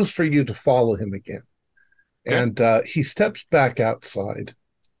he moves for you to follow him again. Okay. And he steps back outside,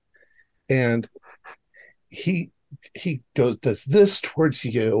 and he does this towards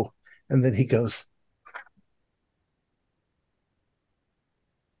you, and then he goes,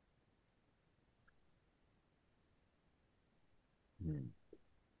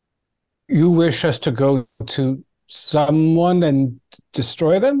 You wish us to go to someone and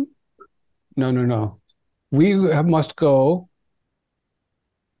destroy them? No. We must go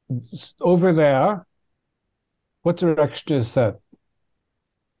over there. What direction is that?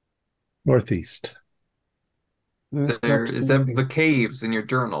 northeast. Let's go There to is the that the northeast. caves in your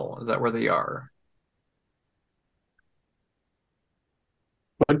journal. Is that where they are?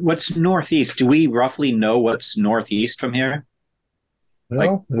 What's northeast? Do we roughly know what's northeast from here?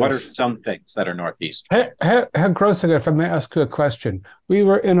 Well, What are some things that are northeast? Herr Grossinger, if I may ask you a question. We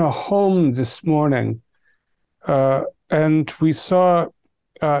were in a home this morning, and we saw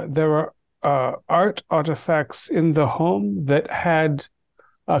there were art artifacts in the home that had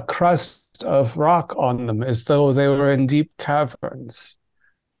a crust of rock on them, as though they were in deep caverns.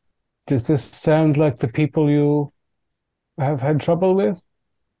 Does this sound like the people you have had trouble with?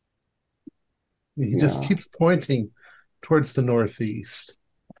 he just keeps pointing towards the northeast.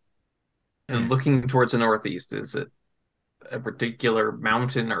 And looking towards the northeast, is it a particular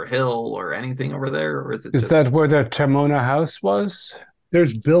mountain or hill or anything over there, or is it Is just that where the Termona house was?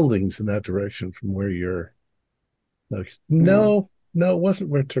 There's buildings in that direction from where you're. No, it wasn't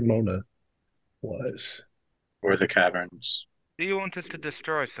where Termona was. Or the caverns? Do you want us to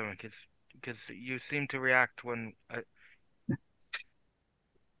destroy something? Because you seem to react when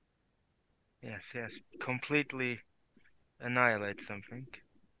yes, completely annihilate something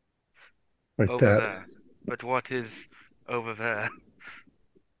Like over that. there. But what is over there?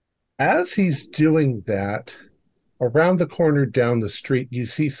 As he's doing that, around the corner down the street, you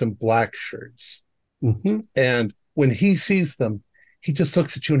see some black shirts. Mm-hmm. And when he sees them, he just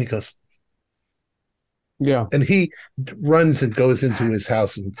looks at you and he goes, Yeah. and he runs and goes into his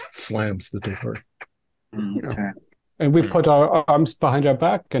house and slams the door. Okay. And we put our arms behind our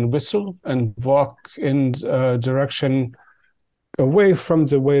back and whistle and walk in a direction away from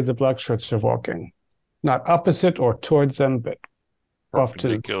the way the black shirts are walking. Not opposite or towards them, but off to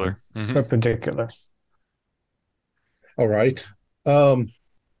Perpendicular. Mhm. perpendicular. All right.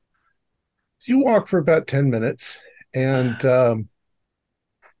 You walk for about 10 minutes and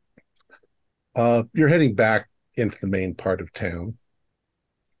you're heading back into the main part of town.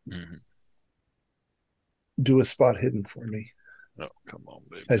 Mhm. Do a spot hidden for me Oh, come on,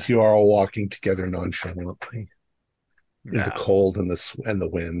 baby. as you are all walking together nonchalantly in the Nah. cold and the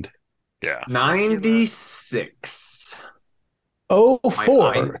wind. Yeah. 96. Oh, My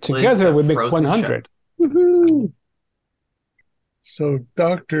 4. eyelids Together have we make frozen 100. Woohoo! So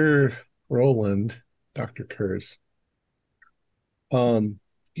Dr. Roland, Dr. Kurz,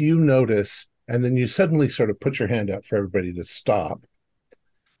 you notice, and then you suddenly sort of put your hand out for everybody to stop.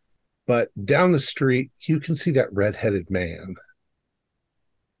 But down the street, you can see that red-headed man.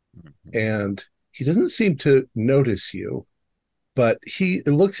 And he doesn't seem to notice you, but he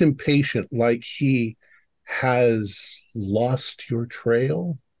looks impatient, like he has lost your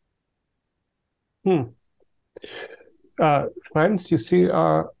trail. Friends, you see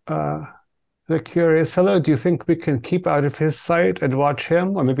the curious fellow. Do you think we can keep out of his sight and watch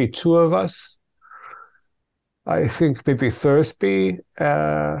him, or maybe two of us? I think maybe Thursby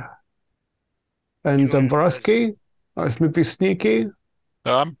and Join Dombrowski, or maybe Sneaky.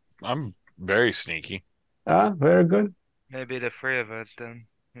 I'm very sneaky. Very good. Maybe the three of us then.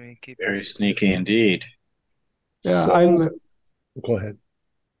 We keep Very sneaky indeed. Yeah, So- Go ahead.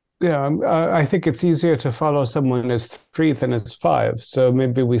 Yeah, I think it's easier to follow someone as 3 than as 5. So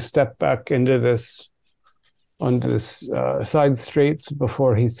maybe we step back onto this side streets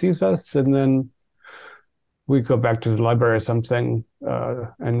before he sees us, and then we go back to the library or something,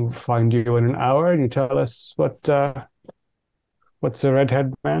 and find you in an hour, and you tell us what the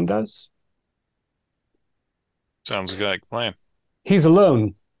redhead man does. Sounds like a plan. He's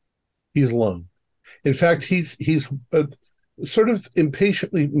alone. He's alone. In fact, he's sort of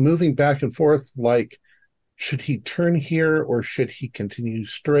impatiently moving back and forth, like, should he turn here or should he continue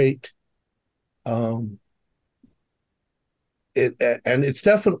straight? And it's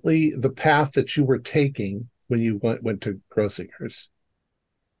definitely the path that you were taking when you went to Grossinger's.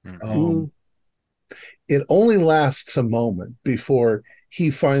 It only lasts a moment before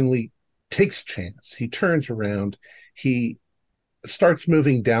he finally takes a chance. He turns around. He starts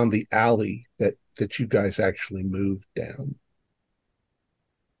moving down the alley that you guys actually moved down.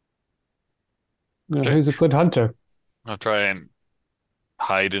 Yeah, he's a good hunter. I'll try and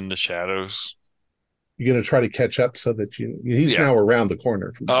hide in the shadows. You're going to try to catch up so that he's Yeah. now around the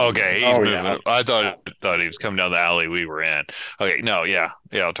corner from Oh, okay, he's moving. yeah. I thought he was coming down the alley we were in. Okay, no, yeah,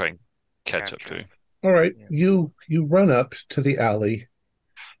 I'll try and catch up to him. All right. Yeah. You run up to the alley,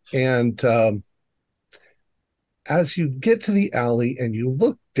 and as you get to the alley and you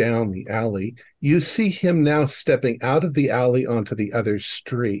look down the alley, you see him now stepping out of the alley onto the other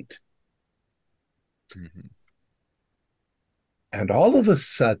street. Mhm. And all of a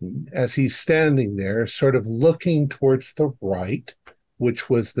sudden, as he's standing there, sort of looking towards the right, which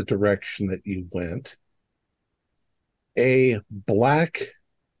was the direction that you went, a black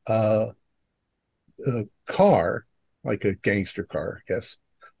car, like a gangster car, I guess,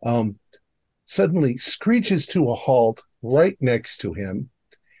 suddenly screeches to a halt right next to him.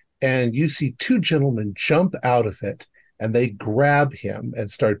 And you see two gentlemen jump out of it, and they grab him and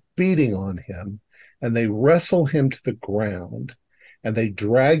start beating on him, and they wrestle him to the ground, and they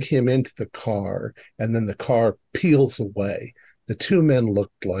drag him into the car, and then the car peels away. The two men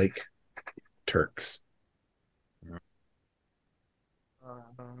looked like Turks.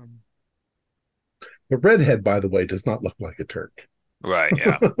 The redhead, by the way, does not look like a Turk. Right,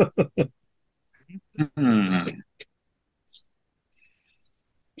 yeah.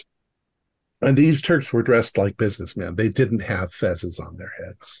 And these Turks were dressed like businessmen. They didn't have fezzes on their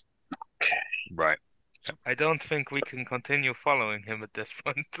heads. Right. I don't think we can continue following him at this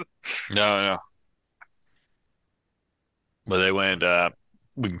point. No. But they went,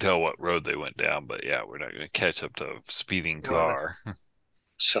 we can tell what road they went down, but yeah, we're not going to catch up to a speeding car.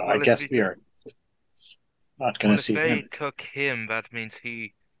 So Well, I if guess we- we are not going Well, to if see they him. took him, that means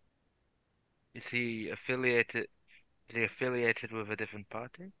is he affiliated with a different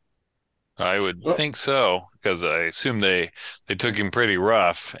party? I would Well- think so, because I assume they took him pretty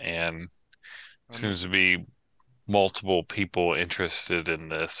rough, and seems to be multiple people interested in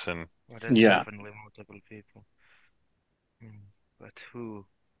this, and Well, there's Yeah. definitely multiple people. But who?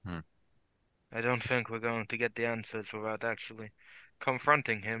 Hmm. I don't think we're going to get the answers without actually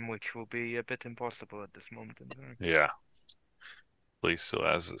confronting him, which will be a bit impossible at this moment in time. Yeah. At least still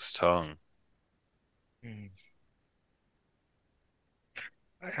has his tongue. Hmm.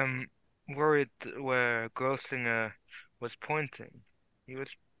 I am worried where Grossinger was pointing. He was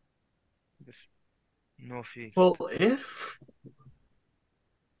northeast. Well,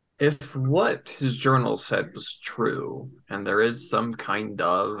 if what his journal said was true, and there is some kind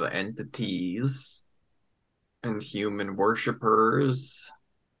of entities and human worshippers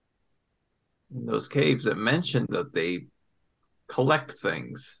in those caves, it mentioned that they collect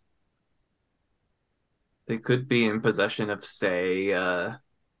things. They could be in possession of, say, a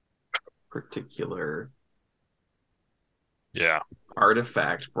particular Yeah.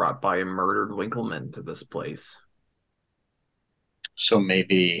 artifact brought by a murdered Winkleman to this place. So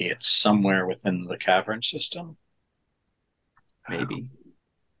maybe it's somewhere within the cavern system. Maybe.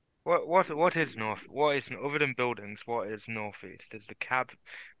 What is north? What is other than buildings? What is northeast? Is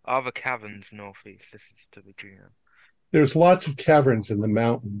are the caverns northeast? This is to the GM. There's lots of caverns in the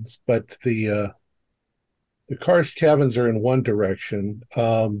mountains, but the karst caverns are in one direction.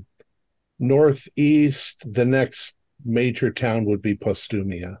 Northeast, the next major town would be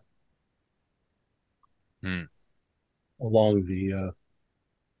Postumia, along the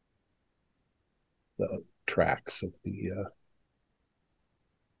tracks of the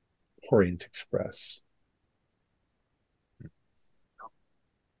Orient Express.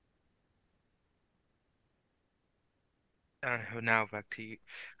 Now back to you.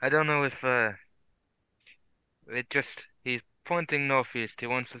 I don't know if he's pointing northeast. He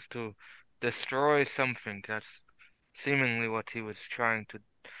wants us to destroy something. That's seemingly what he was trying to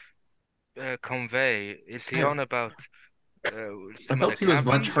convey. Is he on about I some of felt the he was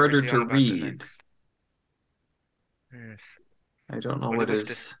much caverns, or is harder he to on about the read. next? Yes. I don't know Well, what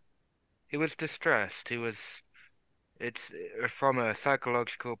is. he was distressed. It's from a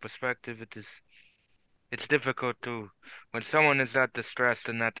psychological perspective, it's difficult when someone is that distressed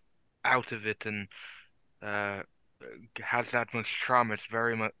and that out of it and uh, has that much trauma, it's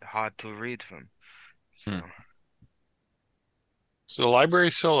very much hard to read them. So, So the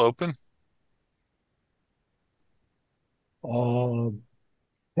library's still open?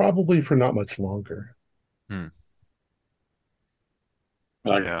 Probably for not much longer.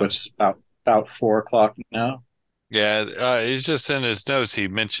 Like Yeah. what's about 4 o'clock now? Yeah, he's just in his notes. He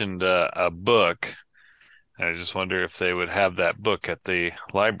mentioned a book. I just wonder if they would have that book at the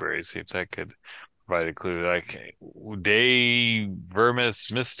library, see if that could provide a clue. Like De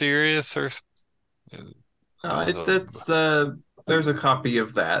Vermis Mysterious or There's a copy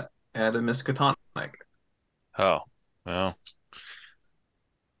of that at a Miskatonic. oh, well,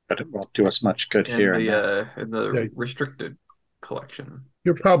 But it won't do us much good in here. the Yeah. restricted collection.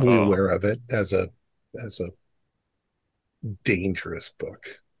 You're probably Oh. aware of it as a dangerous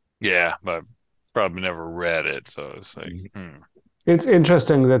book. yeah, but I've probably never read it, so it's like, It's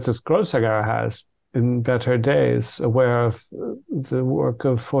interesting that this Grossinger has, in better days, aware of the work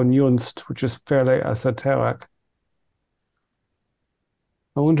of von Junst, which is fairly esoteric.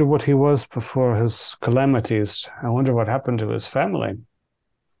 I wonder what he was before his calamities. I wonder what happened to his family.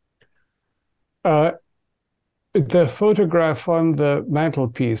 The photograph on the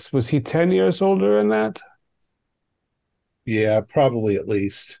mantelpiece, was he 10 years older in that? Yeah, probably at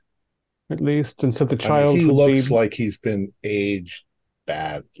least. At least. And so the I mean, child he would looks be... like he's been aged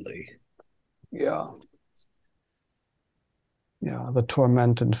badly. Yeah. Yeah, the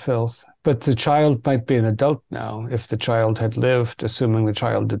torment and filth. But the child might be an adult now, if the child had lived, assuming the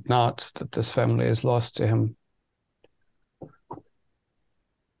child did not, that this family is lost to him.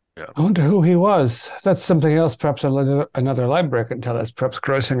 yeah. I wonder who he was. That's something else perhaps another library can tell us. Perhaps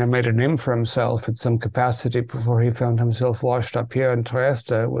Grossinger made a name for himself in some capacity before he found himself washed up here in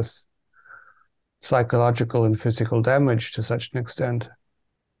Trieste with psychological and physical damage to such an extent.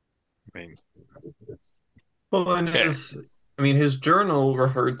 I mean, Well, and his journal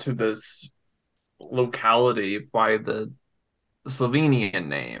referred to this locality by the Slovenian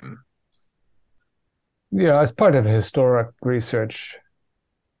name. Yeah, as part of historic research.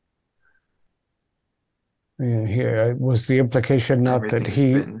 Yeah, here was the implication not that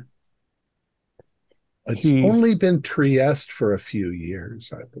It's only been Trieste for a few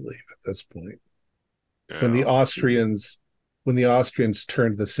years, I believe, at this point. yeah. When the Austrians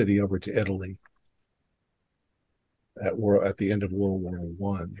turned the city over to Italy at the end of World War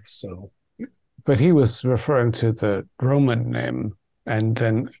One. So, but he was referring to the Roman name and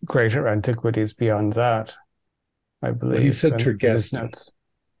then greater antiquities beyond that, I believe. Well, he said Tergesti.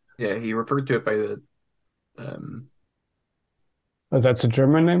 Yeah, he referred to it by Oh, that's a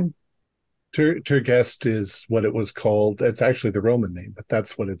German name? Turgest is what it was called. It's actually the Roman name, but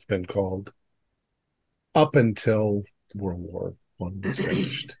that's what it's been called up until World War One was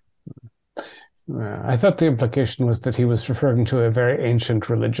finished. I thought the implication was that he was referring to a very ancient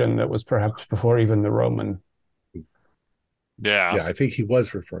religion that was perhaps before even the Roman. Yeah, I think he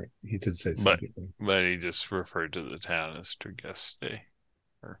was referring. He did say something. But he just referred to the town as Trieste.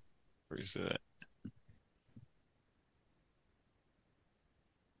 Or where is it?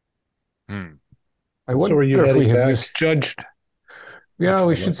 I wonder are you if we heading have back? misjudged. Yeah,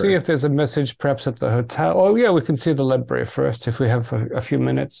 we should see if there's a message perhaps at the hotel. Oh, yeah, we can see the library first if we have a few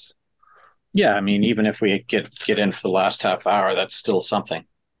minutes. Yeah, I mean, even if we get in for the last half hour, that's still something.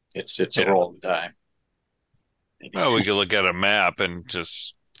 It's a roll of the die. Maybe. Well, we could look at a map and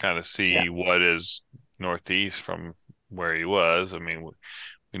just kind of see what is northeast from where he was. I mean,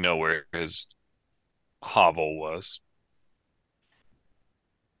 we know where his hovel was.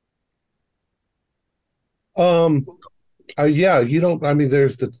 Yeah, you don't. I mean,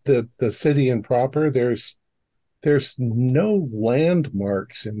 there's the city in proper. There's no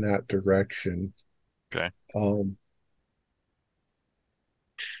landmarks in that direction. Okay.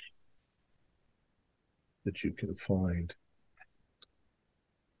 That you can find,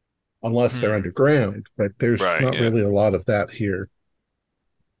 unless they're underground. But there's not really a lot of that here.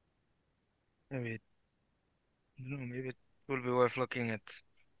 Maybe it would be worth looking at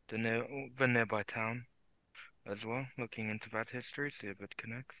the nearby town as well, looking into that history, see if it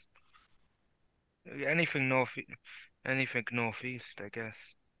connects. Anything northeast, I guess.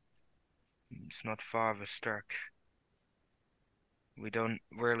 It's not far of a stretch. We don't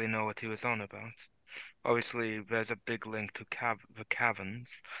really know what he was on about. Obviously, there's a big link to the caverns,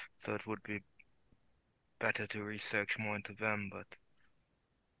 so it would be better to research more into them, but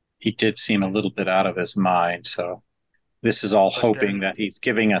he did seem a little bit out of his mind, so this is all hoping that he's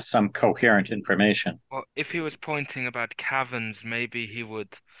giving us some coherent information. Well, if he was pointing about caverns, maybe he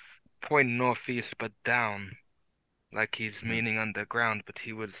would point northeast but down, like he's meaning underground, but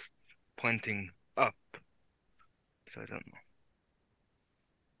he was pointing up. So I don't know.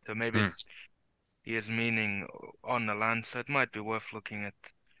 So maybe he is meaning on the land, so it might be worth looking at.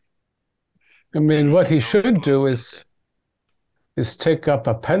 I mean, what he should do is take up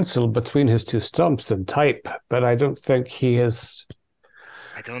a pencil between his two stumps and type, but I don't think he is.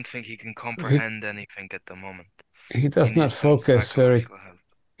 I don't think he can comprehend anything at the moment. He does not focus very.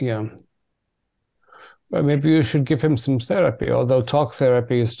 Yeah. But maybe you should give him some therapy, although talk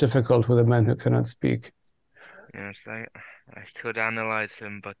therapy is difficult with a man who cannot speak. Yes, I could analyze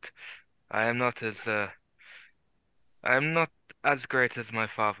him, but I am not as great as my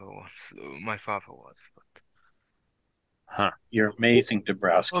father was. But You're amazing,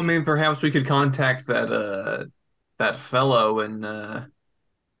 Dabrowski. Well, I mean, perhaps we could contact that fellow and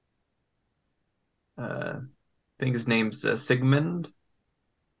I think his name's Sigmund.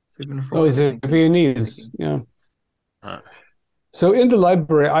 Sigmund Freud. Oh, he's a Viennese, yeah. So in the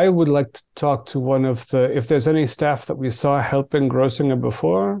library, I would like to talk to one of if there's any staff that we saw helping Grosinger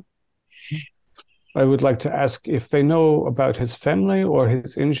before, I would like to ask if they know about his family or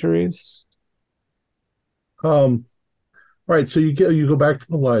his injuries. Right. So you go back to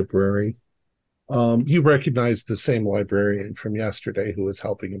the library. You recognize the same librarian from yesterday who was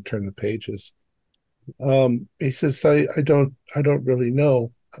helping him turn the pages. He says, I don't really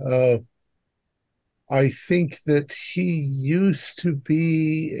know. I think that he used to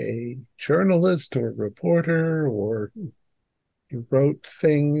be a journalist or a reporter, or he wrote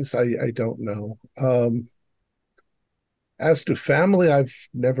things. I don't know. As to family, I've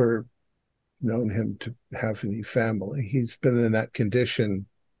never known him to have any family. He's been in that condition.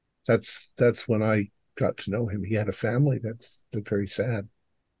 That's when I got to know him. He had a family. That's very sad.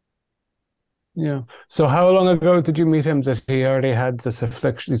 Yeah. So how long ago did you meet him that he already had these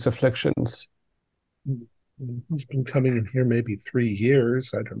afflictions? He's been coming in here maybe 3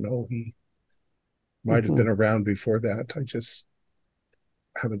 years. I don't know. He might have been around before that. I just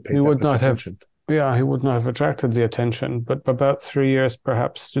haven't paid that much attention. Yeah, he would not have attracted the attention, but about 3 years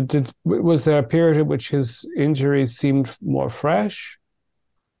perhaps. Was there a period in which his injuries seemed more fresh?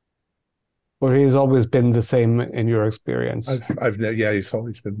 Or he's always been the same in your experience? He's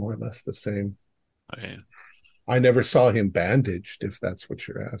always been more or less the same. I never saw him bandaged, if that's what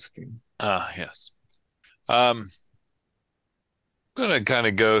you're asking. Yes. I'm gonna kind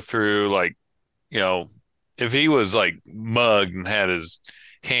of go through, like, if he was like mugged and had his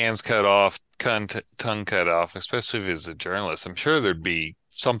hands cut off, tongue cut off, especially if he's a journalist, I'm sure there'd be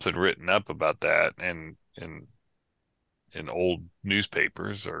something written up about that in old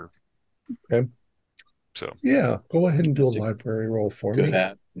newspapers or. Okay. So Yeah, go ahead and do a library roll for Good me.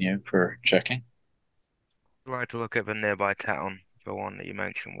 at you for checking. I'd like to look at the nearby town. The one that you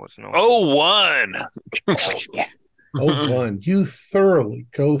mentioned was north. Oh, one. Oh, one. You thoroughly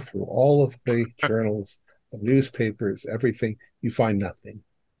go through all of the journals, the newspapers, everything. You find nothing.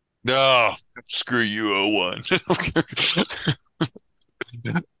 No, screw you, oh one.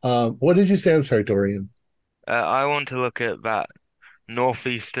 What did you say? I'm sorry, Dorian. I want to look at that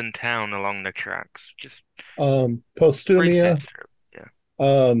northeastern town along the tracks. Just brief Postumia. history.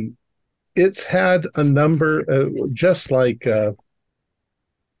 Yeah. It's had a number, just like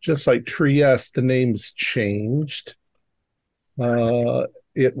Trieste, the name's changed.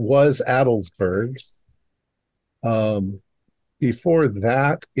 It was Adelsberg. Before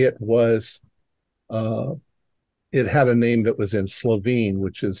that, it had a name that was in Slovene,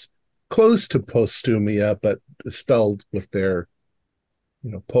 which is close to Postumia, but spelled with their,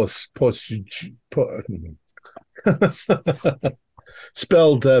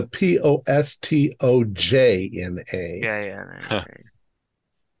 spelled Postojna. Yeah.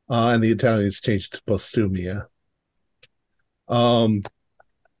 And the Italians changed to Postumia.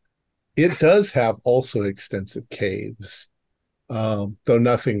 It does have also extensive caves, though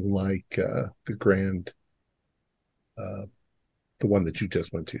nothing like the grand, the one that you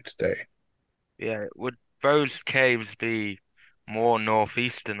just went to today. Yeah. Would those caves be more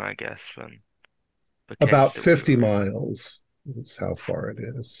northeastern, I guess, than the caves About that we 50 were in? miles is how far it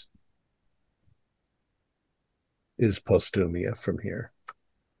is Postumia from here.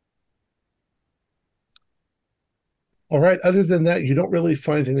 All right. Other than that, you don't really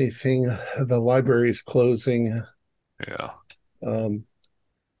find anything. The library is closing. Yeah.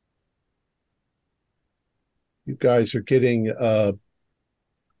 You guys are getting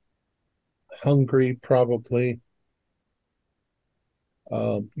hungry, probably.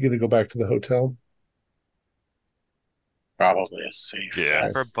 You're going to go back to the hotel? Probably a safe.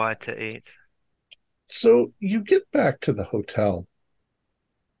 Yeah. For a bite to eat. So you get back to the hotel,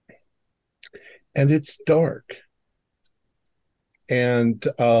 and it's dark. And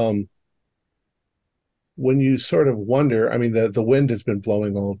when you sort of wonder, I mean, the wind has been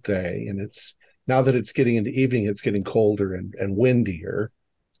blowing all day, and now that it's getting into evening, it's getting colder and windier.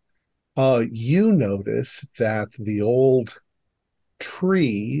 You notice that the old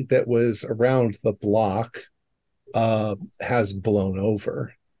tree that was around the block has blown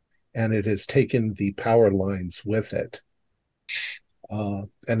over, and it has taken the power lines with it. And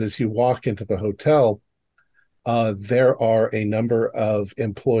as you walk into the hotel, there are a number of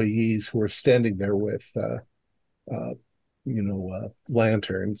employees who are standing there with,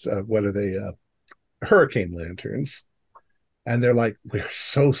 lanterns. What are they? Hurricane lanterns. And they're like, "We're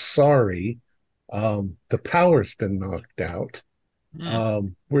so sorry. The power's been knocked out.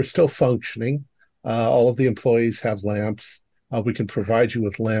 We're still functioning. All of the employees have lamps. We can provide you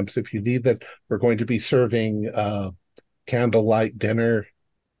with lamps if you need that. We're going to be serving candlelight dinner.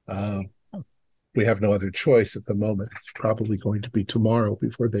 We have no other choice at the moment. It's probably going to be tomorrow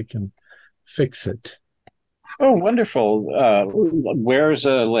before they can fix it." Oh, wonderful. Where's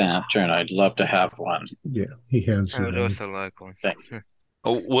a lantern? I'd love to have one. Yeah, he hands I you would one. also like one. Thank you.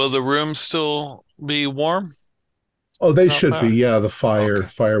 Oh, will the room still be warm? Oh, they Not should bad. be. Yeah, the fire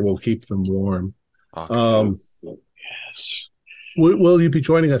Okay. will keep them warm. Okay. Yes. Will you be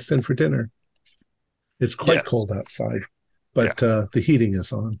joining us then for dinner? It's quite Yes. cold outside, but the heating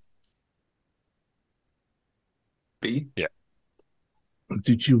is on. B? Yeah.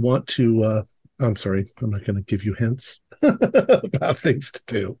 Did you want to? I'm sorry, I'm not going to give you hints about things to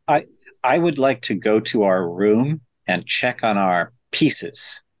do. I would like to go to our room and check on our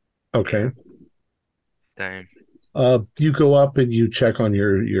pieces. Okay. Same. You go up and you check on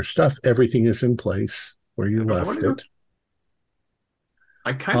your stuff. Everything is in place where you I left wanna go- it.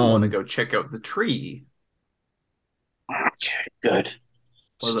 I kind of want to go check out the tree. Okay, good.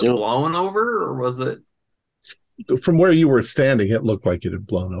 Was it Still, blowing over or was it? From where you were standing, it looked like it had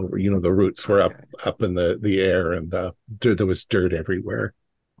blown over. The roots were Okay. up in the air, and there was dirt everywhere.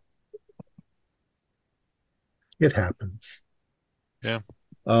 It happens. Yeah.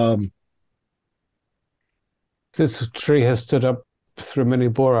 This tree has stood up through many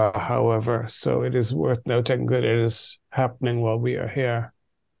Bora, however, so it is worth noting that it is happening while we are here.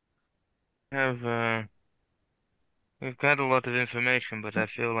 We've got a lot of information, but I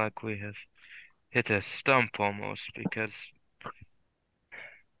feel like we have hit a stump almost because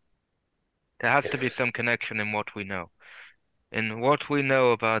there has to be some connection in what we know. In what we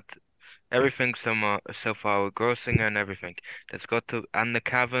know about everything so far with Grossinger and everything, and the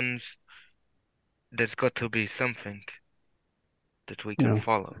caverns, there's got to be something that we can Yeah.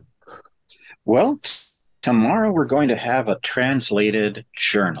 follow. well, Tomorrow we're going to have a translated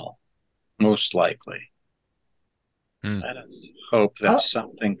journal, most likely. Let us hope that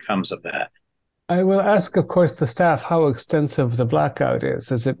something comes of that. I will ask, of course, the staff how extensive the blackout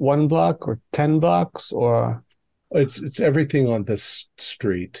is. Is it 1 block or 10 blocks or? It's everything on this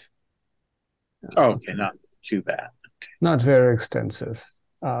street. Oh, okay, not too bad. Not very extensive,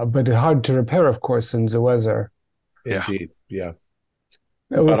 but hard to repair, of course, in the weather. Indeed, yeah.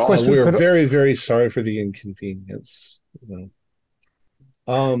 Of course, we we're could. very, very sorry for the inconvenience.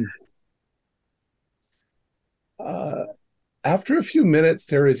 After a few minutes,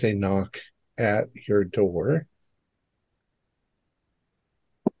 there is a knock at your door.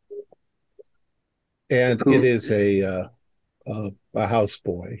 And it is a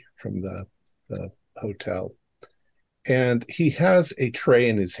houseboy from the hotel. And he has a tray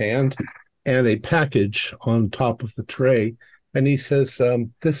in his hand and a package on top of the tray. And he says,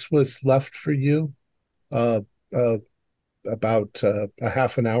 this was left for you about a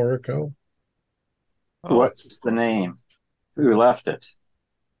half an hour ago. What's the name? Who left it?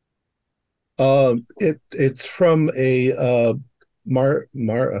 It's from a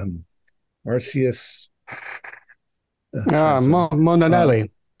Marcius Monanelli.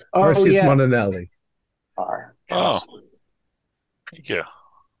 Marcius Monanelli. Thank you.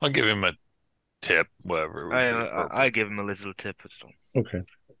 I'll give him a tip, whatever. I give him a little tip as well. Okay.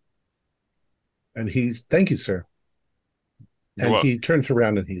 And thank you, sir. You're welcome. He turns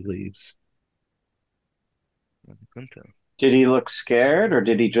around and he leaves. Did he look scared, or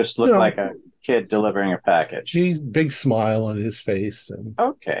did he just look like a kid delivering a package? He's big smile on his face, and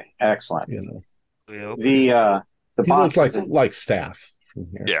okay, excellent. The box looks like staff from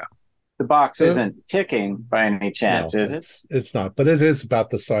here. Yeah. The box isn't ticking by any chance, is it? It's not, but it is about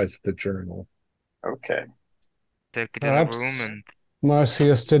the size of the journal. Okay. Take it in a room and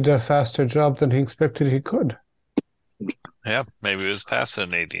Marcius did a faster job than he expected he could. Yeah, maybe it was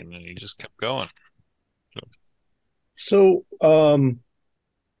fascinating and he just kept going. So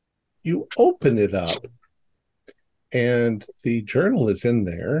you open it up and the journal is in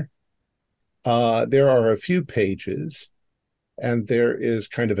there. There are a few pages and there is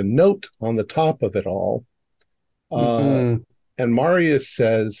kind of a note on the top of it all. And Marius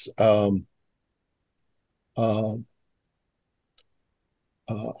says, I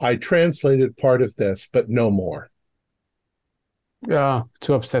translated part of this, but no more. Yeah,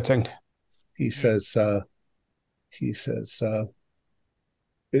 too upsetting. He says,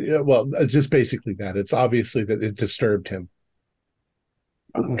 well, just basically that. It's obviously that it disturbed him.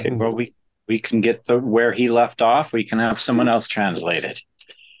 Okay, well, we can get where he left off. We can have someone else translate it.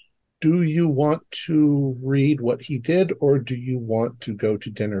 Do you want to read what he did, or do you want to go to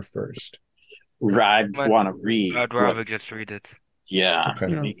dinner first? I want to read. I'd rather just read it. Yeah,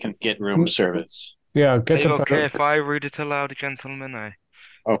 okay. We can get room service. Yeah, Are you okay if I read it aloud, gentlemen?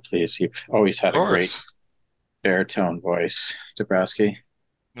 Oh, please. You've always had a great baritone voice, Dabrowski.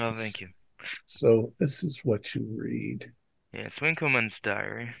 Oh, thank you. So this is what you read. Yes, Winkleman's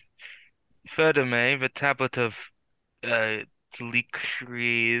diary. 3rd of May, the tablet of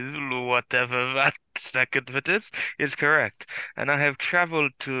Tlikshri, whatever that second bit is correct, and I have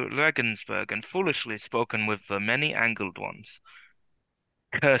traveled to Regensburg and foolishly spoken with the many-angled ones.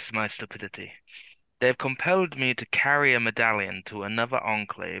 Curse my stupidity. They have compelled me to carry a medallion to another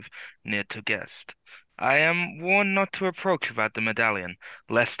enclave near Togest. I am warned not to approach about the medallion,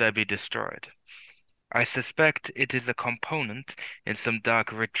 lest I be destroyed. I suspect it is a component in some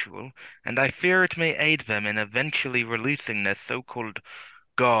dark ritual, and I fear it may aid them in eventually releasing their so-called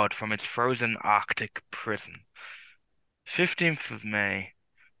god from its frozen Arctic prison. 15th of May.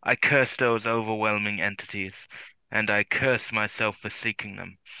 I curse those overwhelming entities, and I curse myself for seeking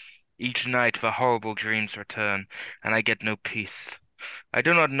them. Each night the horrible dreams return, and I get no peace. I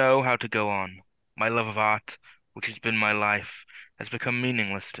do not know how to go on. My love of art, which has been my life, has become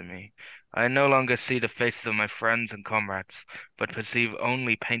meaningless to me. I no longer see the faces of my friends and comrades, but perceive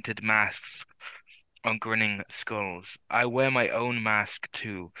only painted masks on grinning skulls. I wear my own mask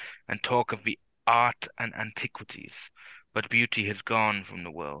too, and talk of the art and antiquities, but beauty has gone from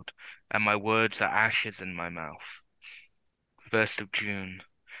the world, and my words are ashes in my mouth. 1st of June.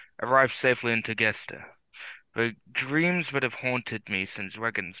 Arrived safely in Tegesta. The dreams that have haunted me since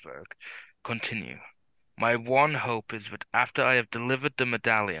Regensburg continue. My one hope is that after I have delivered the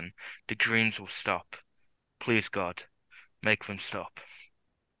medallion, the dreams will stop. Please, God, make them stop.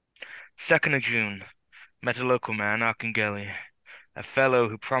 2nd of June. Met a local man, Arkangeli, a fellow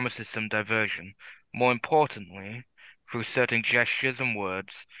who promises some diversion. More importantly, through certain gestures and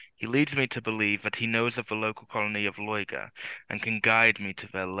words, he leads me to believe that he knows of the local colony of Loiga and can guide me to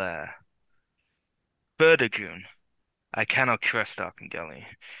their lair. 3rd of June. I cannot trust Arkangeli.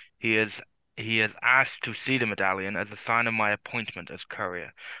 He is he has asked to see the medallion as a sign of my appointment as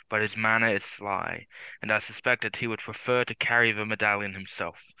courier, but his manner is sly, and I suspect that he would prefer to carry the medallion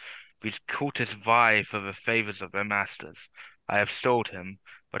himself. These cultists vie for the favors of their masters. I have stoled him,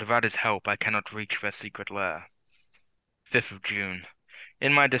 but without his help I cannot reach their secret lair. 5th of June.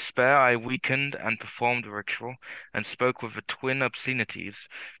 In my despair, I weakened and performed a ritual, and spoke with the twin obscenities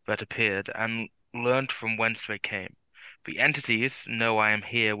that appeared, and learnt from whence they came. The entities know I am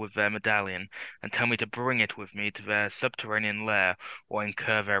here with their medallion, and tell me to bring it with me to their subterranean lair, or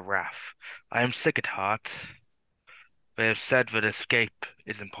incur their wrath. I am sick at heart. They have said that escape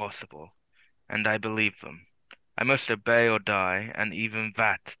is impossible, and I believe them. I must obey or die, and even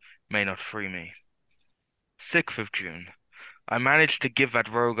that may not free me. 6th of June. I managed to give that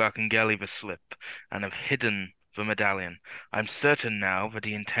rogue Arkangeli the slip, and have hidden the medallion. I'm certain now that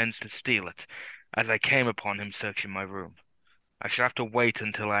he intends to steal it, as I came upon him searching my room. I shall have to wait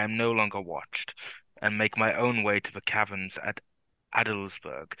until I am no longer watched, and make my own way to the caverns at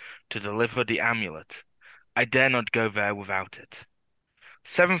Adelsberg to deliver the amulet. I dare not go there without it.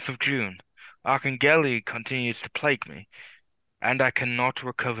 7th of June. Arkangeli continues to plague me, and I cannot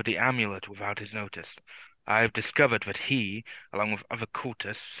recover the amulet without his notice. I have discovered that he, along with other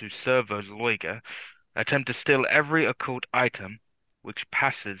cultists who serve those Loiga, attempt to steal every occult item which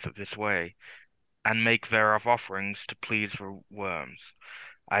passes this way, and make thereof offerings to please the worms.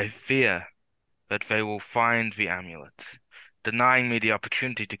 I fear that they will find the amulet, denying me the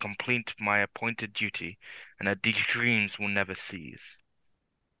opportunity to complete my appointed duty, and that these dreams will never cease.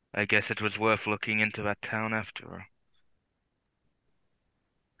 I guess it was worth looking into that town after all.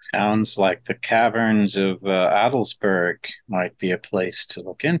 Sounds like the caverns of Adelsberg might be a place to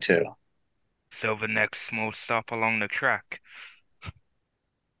look into. So the next small stop along the track.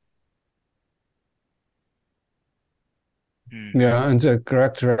 Yeah, and the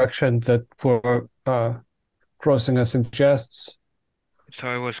correct direction that poor Crossinger suggests. So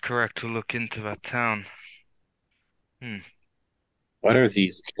I was correct to look into that town. What are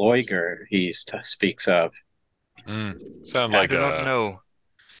these Loiger he speaks of? Sound I like do not a know,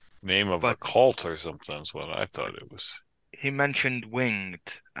 name of a but cult or something is what I thought it was. he mentioned winged,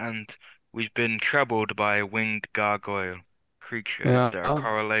 and we've been troubled by a winged gargoyle creature. Is Yeah, there a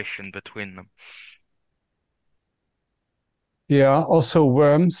correlation between them? yeah. Also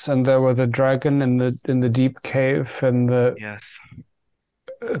worms, and there was a dragon in the deep cave, and the Yes.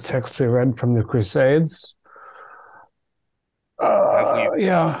 text we read from the Crusades. Have we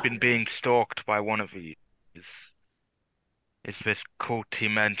Yeah. been being stalked by one of these? Is this cult he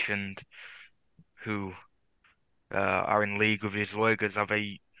mentioned who are in league with his Loigas?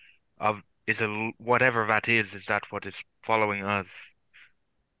 Whatever that is that what is following us?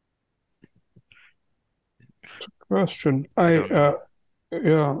 Question. I don't know.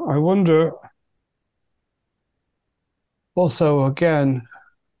 Yeah, I wonder. Also, again,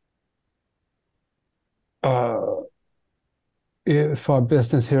 if our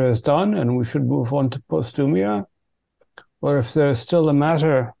business here is done and we should move on to Postumia, or if there's still a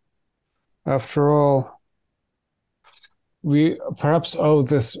matter. After all, we perhaps owe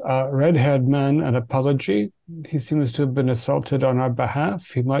this red-haired man an apology. He seems to have been assaulted on our behalf.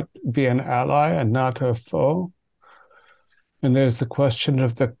 He might be an ally and not a foe. And there's the question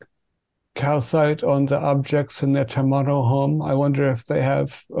of the calcite on the objects in their Termano home. I wonder if they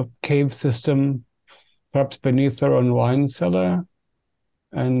have a cave system, perhaps beneath their own wine cellar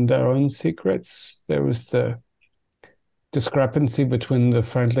and their own secrets. There was the discrepancy between the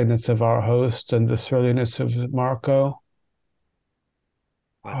friendliness of our host and the surliness of Marco.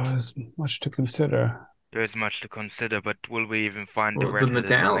 There's much to consider. There is much to consider, but will we even find the the red-headed man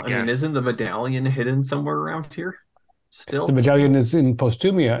medallion. I again? mean, isn't the medallion hidden somewhere around here? Still, The medallion is in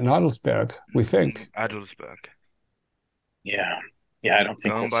Postumia in Adelsberg, we think. Adelsberg. Yeah, I don't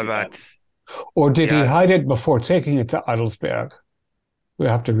think Going we'll by see that. that. Or did he Yeah. hide it before taking it to Adelsberg? We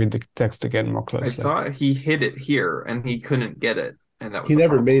have to read the text again more I closely. thought he hid it here and he couldn't get it, and that was He the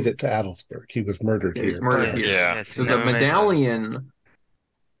never problem. made it to Adelsberg. He was murdered Yeah, here. he was murdered Oh, here. Yeah. Yes, he So the never made that. medallion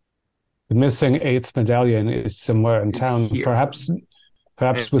The missing eighth medallion is somewhere in is town, here. perhaps And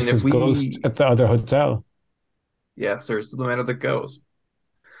with if his we- ghost at the other hotel. Yes, there's the matter that goes.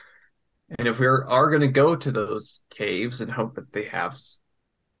 And if we are going to go to those caves and hope that they have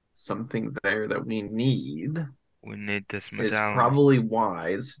something there that we need, We need this it's medallion. probably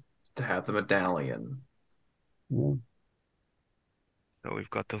wise to have the medallion. Yeah. So we've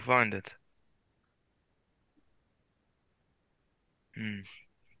got to find it.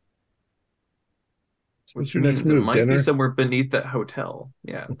 What's Which your next means it move, might dinner? be somewhere beneath that hotel.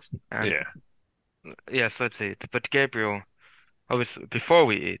 Yeah. And Yeah. Yes, let's eat. But Gabriel, obviously, before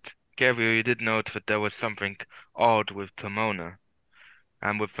we eat, Gabriel, you did note that there was something odd with Timona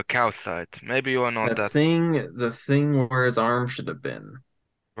and with the cow side. Maybe you are not that The thing where his arm should have been.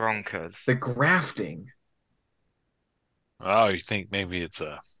 bonkers. The grafting. Oh, you think maybe it's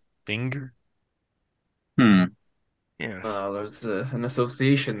a finger? Hmm. Yes. There's an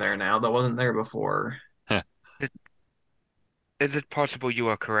association there now that wasn't there before. Is it possible you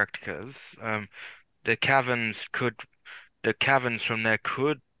are correct? Because the caverns could, the caverns from there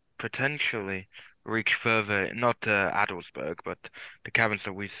could potentially reach further, not to Adelsberg, but the caverns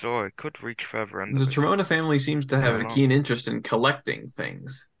that we saw, it could reach further under The this. Tremona family seems to have a along. keen interest in collecting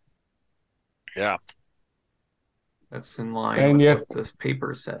things. Yeah. That's in line And with yet- what this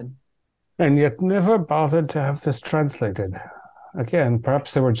paper said. And yet never bothered to have this translated. Again,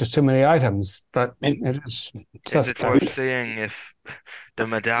 perhaps there were just too many items, but And- it is Is it suspect. worth seeing if the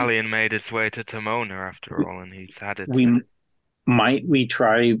medallion made its way to Timona after all, and he's had it? Might we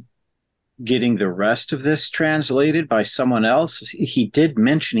try getting the rest of this translated by someone else? He did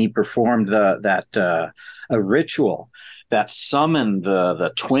mention he performed a ritual that summoned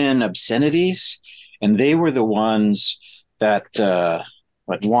the twin obscenities, and they were the ones that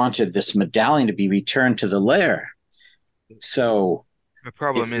wanted this medallion to be returned to the lair. So The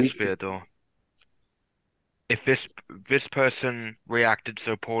problem if is, we- Theodore, if this person reacted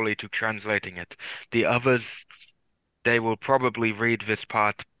so poorly to translating it, the others, they will probably read this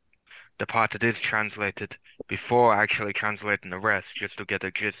part, the part that is translated, before actually translating the rest, just to get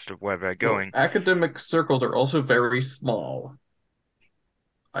a gist of where they're Well, going. academic circles are also very small.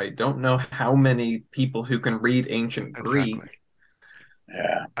 I don't know how many people who can read ancient Greek Exactly.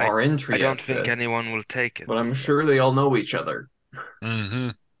 yeah, are in I don't think Trieste, anyone will take it. but I'm sure they all know each other. Mm-hmm.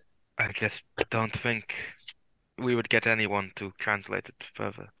 I just don't think we would get anyone to translate it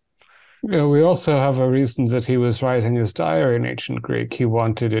further. We also have a reason that he was writing his diary in ancient Greek. He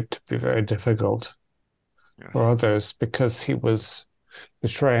wanted it to be very difficult Yes. for others because he was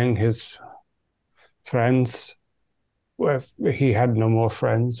betraying his friends. Well, he had no more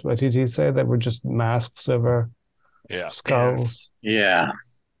friends. What did he say? They were just masks over Yeah. skulls. yeah.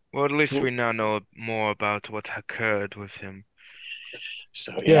 Well, at least we now know more about what occurred with him.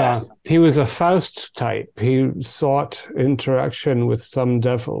 So Yeah, yes, he was a Faust type. He sought interaction with some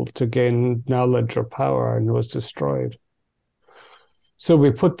devil to gain knowledge or power and was destroyed. So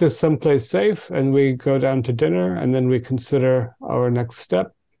we put this someplace safe and we go down to dinner and then we consider our next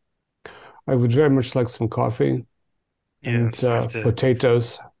step. I would very much like some coffee and Yes, after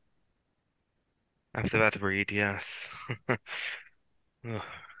potatoes. that read, yes. Ugh.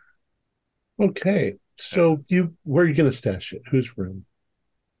 Okay. So where are you going to stash it? Whose room?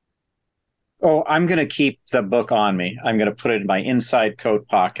 Oh, I'm going to keep the book on me. I'm going to put it in my inside coat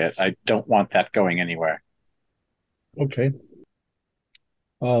pocket. I don't want that going anywhere. Okay.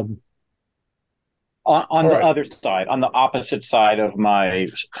 On the right. other side, on the opposite side of my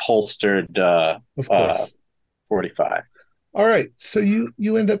holstered Of course. 45. All right. So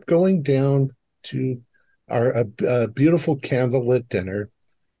you end up going down to a beautiful candlelit dinner.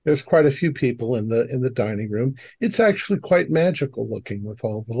 There's quite a few people in the dining room. It's actually quite magical looking with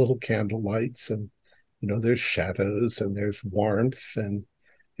all the little candle lights, and there's shadows and there's warmth, and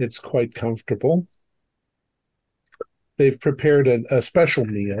it's quite comfortable. They've prepared a special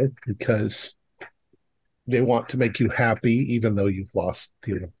meal because they want to make you happy, even though you've lost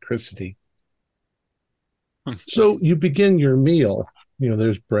the electricity. So you begin your meal.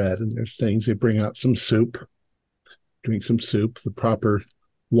 There's bread and there's things. They bring out some soup, drink some soup. The proper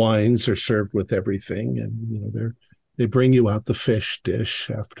wines are served with everything, and they bring you out the fish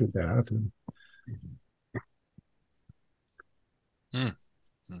dish after that. And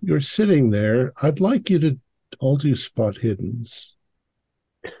you're sitting there. I'd like you to all do spot hiddens.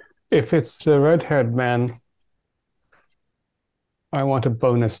 If it's the red-haired man, I want a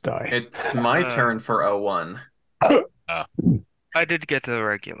bonus die. It's my turn for 01. I did get a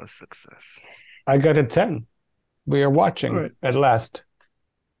regular success. I got a 10. We are watching All right. at last.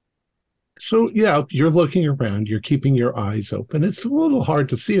 So, yeah, you're looking around. You're keeping your eyes open. It's a little hard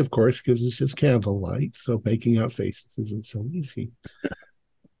to see, of course, because it's just candlelight. So making out faces isn't so easy.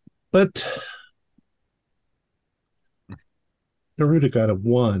 But Naruto got a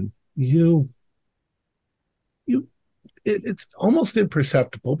 1. It's almost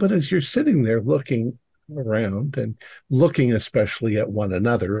imperceptible, but as you're sitting there looking around and looking especially at one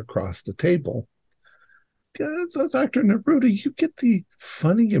another across the table, Dr. Naruto, you get the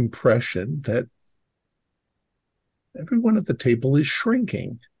funny impression that everyone at the table is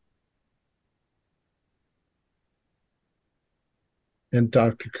shrinking. and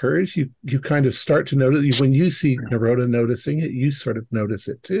Dr. Kurz, you kind of start to notice when you see Naroda noticing it, you sort of notice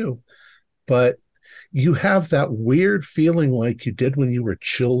it too. But you have that weird feeling like you did when you were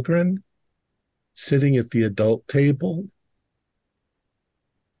children, sitting at the adult table.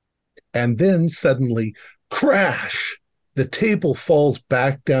 And then suddenly, crash! The table falls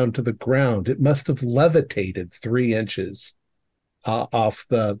back down to the ground. It must have levitated 3 inches off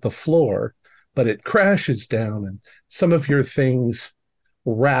the floor, but it crashes down, and some of your things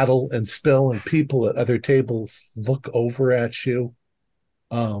rattle and spill, and people at other tables look over at you,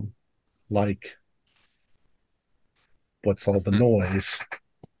 like, what's all the noise?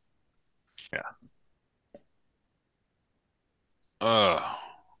 Yeah.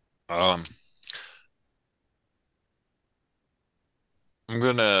 I'm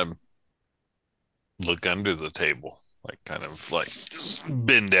gonna look under the table, like kind of like just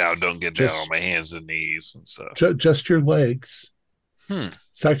bend down, don't get down on my hands and knees and stuff. Just your legs. Hmm.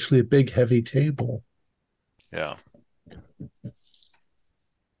 It's actually a big, heavy table. Yeah.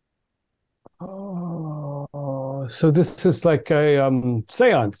 Oh, so this is like a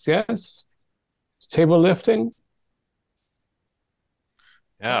seance, yes? Table lifting?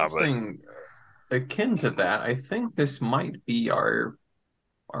 Yeah, Something akin to that. I think this might be our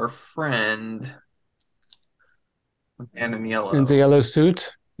friend man in yellow. In the yellow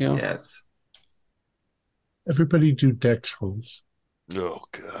suit? Yeah. Yes. Everybody do dex rolls. oh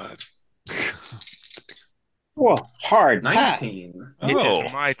God. Whoa, hard pass. 19. It Oh,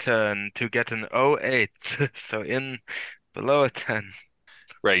 is my turn to get an 08, so in below a 10.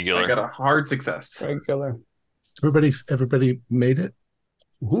 regular. I got a hard success. Regular. Everybody made it.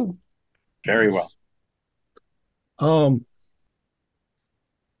 Mhm. Very well.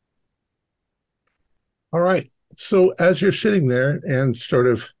 All right. So as you're sitting there and sort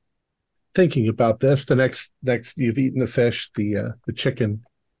of thinking about this, the next you've eaten the fish, the chicken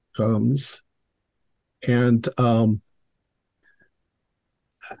comes, and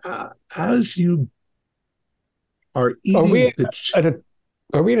as you are eating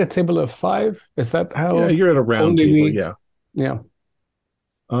Are we at a table of 5? Is that how? Yeah, you're at a round only table. we- Yeah. Yeah.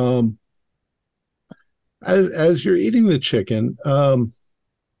 As you're eating the chicken,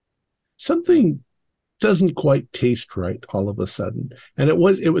 something doesn't quite taste right all of a sudden, and it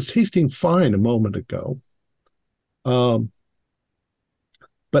was tasting fine a moment ago. But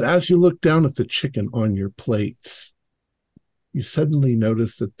as you look down at the chicken on your plates, you suddenly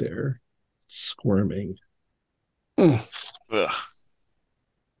notice that they're squirming. Ugh.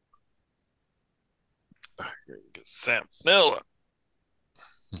 Get Sam Miller.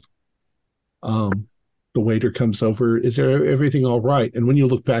 The waiter comes over. Is there everything all right? And when you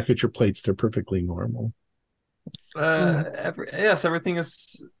look back at your plates, they're perfectly normal. Yes, everything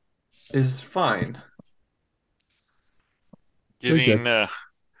is fine. Getting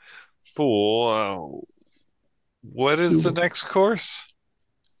full. What is the next course?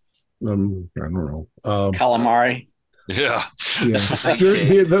 I don't know. Calamari. Yeah. Yeah.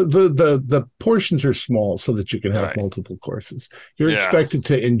 The portions are small so that you can have Right. multiple courses. You're Yeah. expected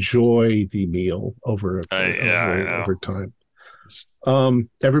to enjoy the meal over I know. time.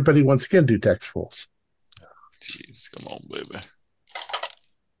 Everybody once again do dex rolls. Jeez, come on, baby.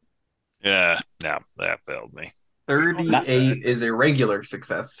 Yeah, no, that failed me. 38 is a regular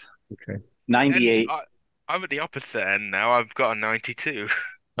success. Okay. 98. I'm at the opposite end now. I've got a 92.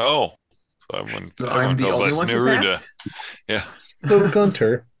 Oh, so I'm the only one who passed. Yeah. So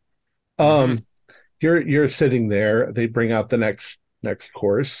Gunter, you're sitting there. They bring out the next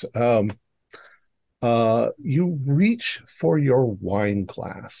course. You reach for your wine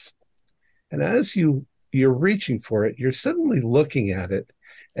glass, and as you're reaching for it, you're suddenly looking at it,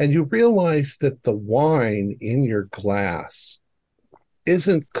 and you realize that the wine in your glass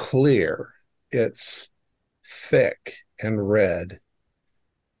isn't clear. It's thick and red,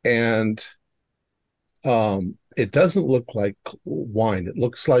 and it doesn't look like wine. It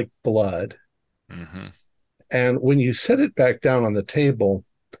looks like blood. Mm-hmm. And when you set it back down on the table,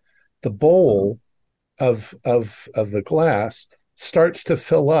 the bowl of the glass starts to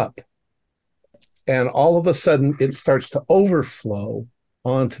fill up, and all of a sudden it starts to overflow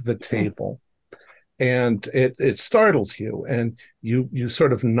onto the table, and it startles you, and you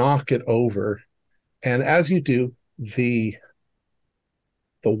sort of knock it over, and as you do, the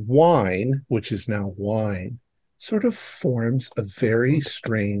wine, which is now wine, sort of forms a very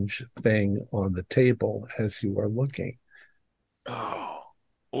strange thing on the table as you are looking. Oh,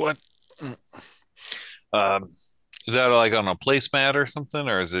 what? Is that like on a placemat or something,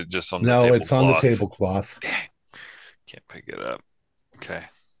 or is it just on the No, tablecloth? it's on the tablecloth. Can't pick it up. Okay.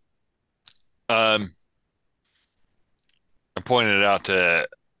 I pointed it out to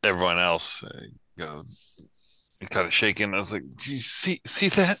everyone else. Go, kind of shaking. I was like, "Do you see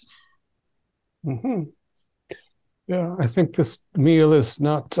that?" Mm-hmm. Yeah, I think this meal is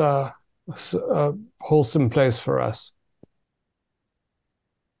not a wholesome place for us.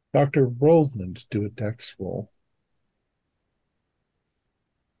 Dr. Roland, do a dex roll.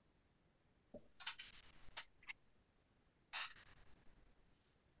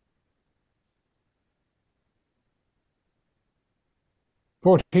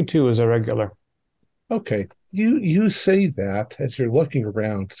 $42 is a regular. Okay. You say that as you're looking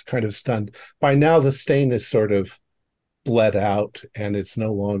around, kind of stunned. By now the stain is sort of bled out and it's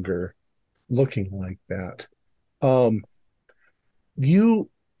no longer looking like that. Um, you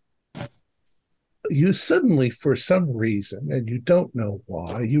you suddenly, for some reason, and you don't know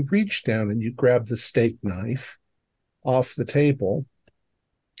why, you reach down and you grab the steak knife off the table,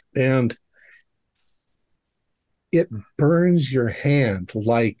 and it burns your hand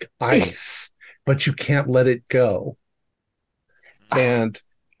like ice, but you can't let it go. And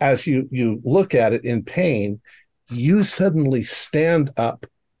as you look at it in pain, you suddenly stand up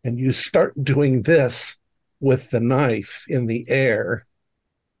and you start doing this with the knife in the air,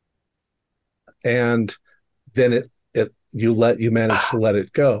 and then you manage to let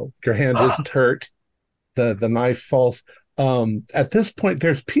it go. Your hand isn't hurt. The knife falls. At this point,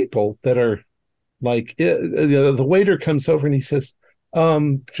 there's people that are like, the waiter comes over and he says,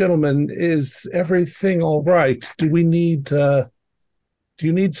 "Gentlemen, is everything all right? Do you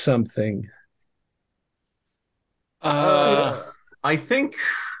need something?" I think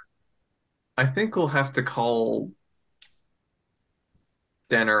we'll have to call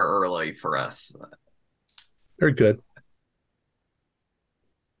dinner early for us. Very good.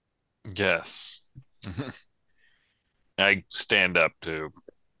 Yes. I stand up to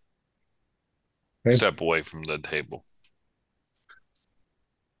Okay. step away from the table.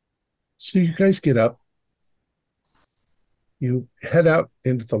 So you guys get up. You head out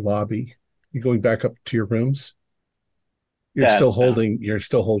into the lobby. You're going back up to your rooms. You're still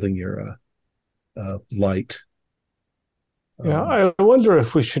holding your light. Yeah, I wonder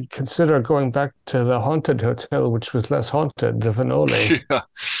if we should consider going back to the haunted hotel, which was less haunted, the Vanoli. Yeah.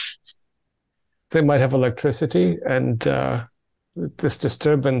 They might have electricity, and this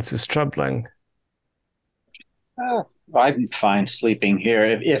disturbance is troubling. I'm fine sleeping here.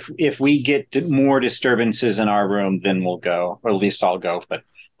 If we get more disturbances in our room, then we'll go, or at least I'll go. But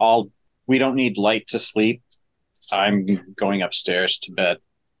we don't need light to sleep. I'm going upstairs to bed.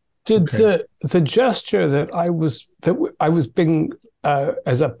 Did Okay. the gesture that I was being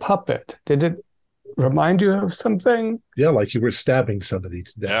as a puppet, did it remind you of something? Yeah, like you were stabbing somebody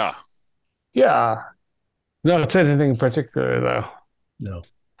to death. Yeah. Yeah. Not anything in particular, though. No.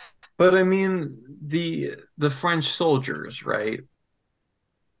 But I mean, the French soldiers, right?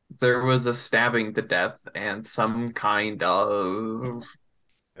 There was a stabbing to death and some kind of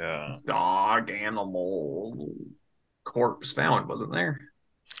Yeah. dog animal corpse found, wasn't there?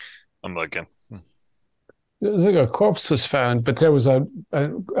 I'm looking. It was like a corpse was found, but there was a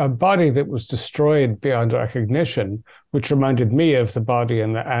body that was destroyed beyond recognition, which reminded me of the body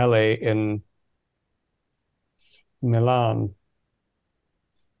in the alley in Milan,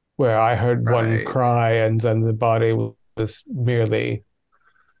 where I heard one Right. cry and then the body was merely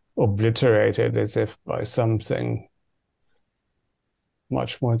obliterated as if by something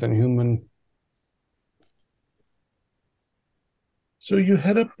much more than human. So you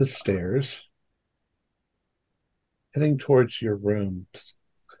head up the stairs, heading towards your rooms.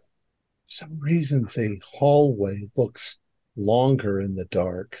 For some reason, the hallway looks longer in the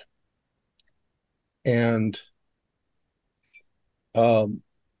dark. And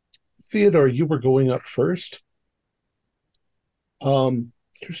Theodore, you were going up first.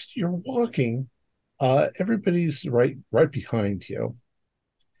 You're walking. Everybody's right behind you.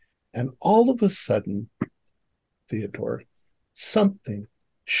 And all of a sudden, Theodore, something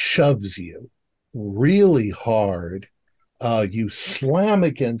shoves you really hard. You slam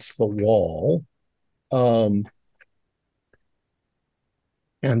against the wall, and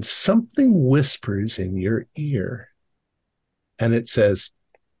something whispers in your ear, and it says,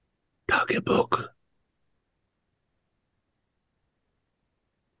 "Tagebuch."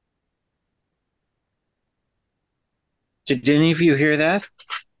 Did any of you hear that?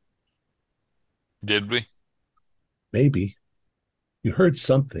 Did we? Maybe you heard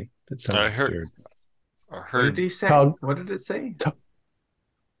something that I sounded heard. weird. I What heard. did he say? Tag- What did it say?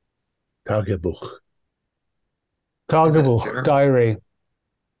 Tagebuch. Tagebuch, journal? diary.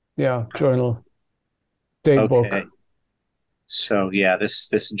 Yeah, journal. Daybook. Okay. So yeah, this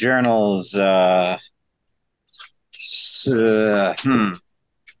journal's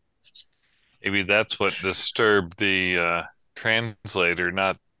Maybe that's what disturbed the translator,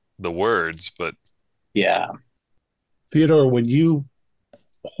 not the words, but Yeah. Theodore, when you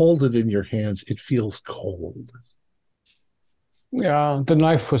hold it in your hands, it feels cold. Yeah, the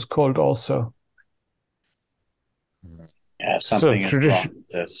knife was cold also. Yeah, something is wrong tradition.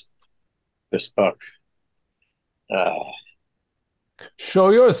 with this book.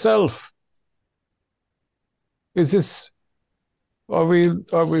 Show yourself. Is this? Are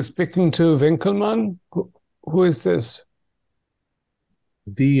we speaking to Winkelmann? Who is this?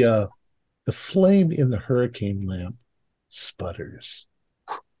 The flame in the hurricane lamp sputters.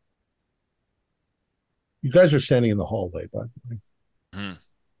 You guys are standing in the hallway, by the way.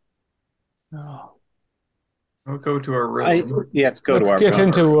 Oh. We'll go to our room. Let's go Let's to our get room.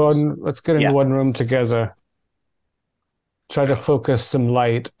 into one. Let's get into Yeah. one room together. Try to focus some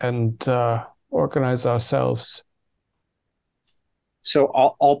light and organize ourselves. So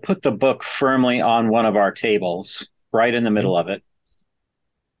I'll put the book firmly on one of our tables, right in the middle of it.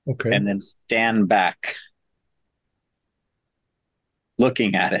 Okay. And then stand back,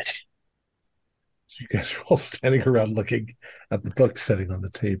 looking at it. So you guys are all standing around looking at the book sitting on the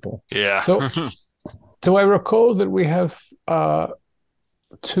table. yeah. So, do I recall that we have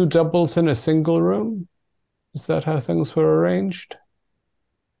two doubles in a single room? Is that how things were arranged?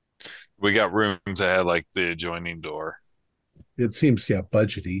 We got rooms that had like the adjoining door. It seems,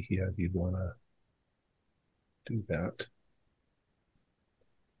 budgety. Yeah, you'd want to do that.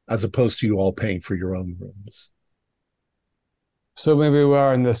 As opposed to you all paying for your own rooms. So maybe we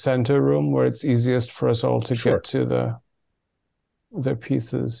are in the center room where it's easiest for us all to Sure. get to the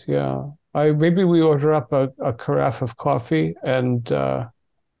pieces. Yeah. Maybe we order up a carafe of coffee and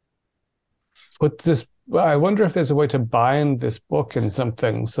put this. I wonder if there's a way to bind this book in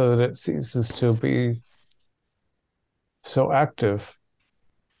something so that it ceases to be so active.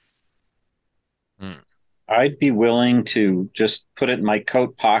 I'd be willing to just put it in my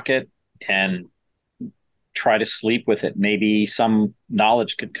coat pocket and try to sleep with it. Maybe some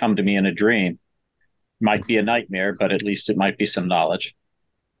knowledge could come to me in a dream. Might be a nightmare, but at least it might be some knowledge.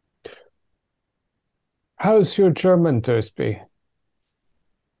 How's your German, Thursby?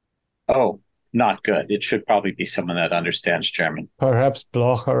 Oh, not good. It should probably be someone that understands German. Perhaps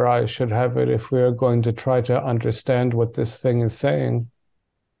Bloch or I should have it if we are going to try to understand what this thing is saying.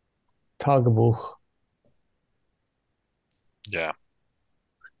 Tagebuch. Yeah.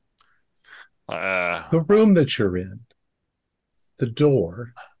 The room that you're in, the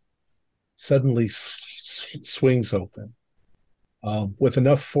door suddenly swings open with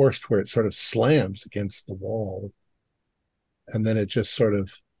enough force where it sort of slams against the wall. And then it just sort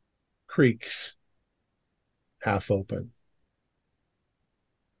of creaks half open.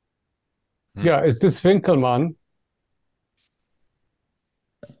 Yeah, is this Winkelmann?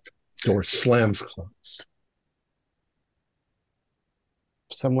 Door slams closed.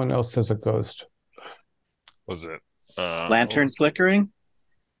 Someone else says a ghost. Was it Lantern flickering?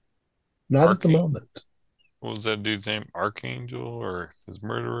 Not at the moment. What was that dude's name? Archangel or his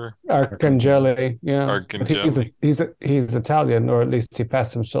murderer? Arcangeli, yeah. Arcangeli. He's Italian, or at least he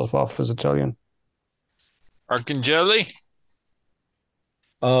passed himself off as Italian. Arcangeli?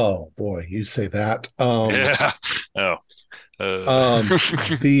 Oh boy, you say that. Yeah. Oh.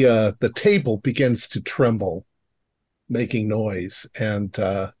 The table begins to tremble, making noise, and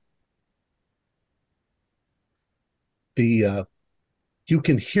you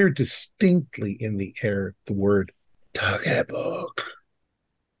can hear distinctly in the air the word Tagebuch.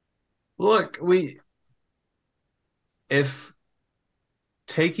 Look, if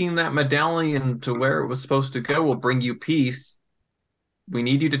taking that medallion to where it was supposed to go will bring you peace, we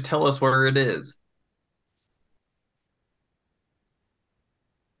need you to tell us where it is.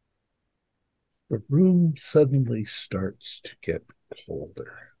 The room suddenly starts to get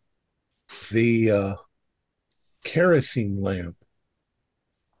colder. The kerosene lamp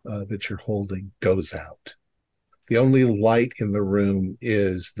that you're holding goes out. The only light in the room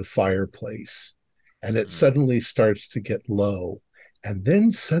is the fireplace, and it suddenly starts to get low. And then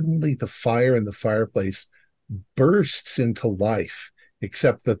suddenly the fire in the fireplace bursts into life,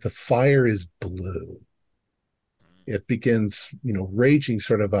 except that the fire is blue. It begins, raging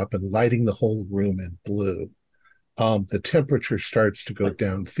sort of up and lighting the whole room in blue. The temperature starts to go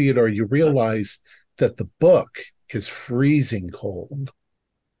down. Theodore, you realize that the book is freezing cold.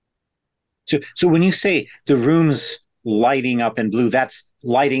 So when you say the room's lighting up in blue, that's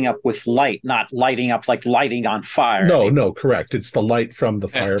lighting up with light, not lighting up like lighting on fire. No, correct. It's the light from the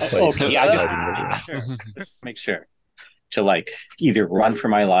fireplace. Okay, make sure to either run for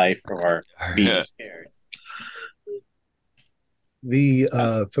my life or be scared.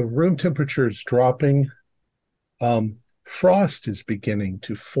 The room temperature is dropping. Frost is beginning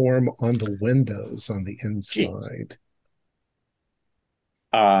to form on the windows on the inside.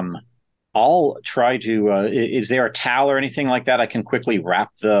 I'll try to. Is there a towel or anything like that I can quickly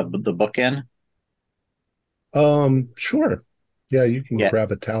wrap the book in? Sure. Yeah, you can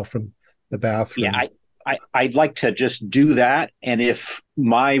grab a towel from the bathroom. Yeah, I'd like to just do that. And if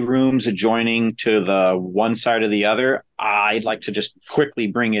my room's adjoining to the one side or the other, I'd like to just quickly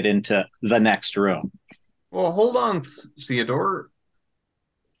bring it into the next room. Well, hold on, Theodore.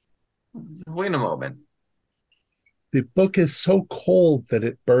 Wait a moment. The book is so cold that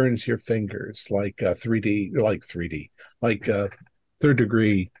it burns your fingers like 3D, like third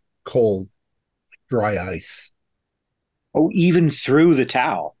degree cold, dry ice. Oh, even through the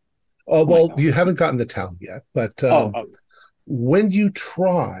towel. Oh, well, you haven't gotten the towel yet, but when you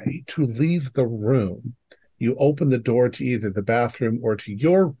try to leave the room, you open the door to either the bathroom or to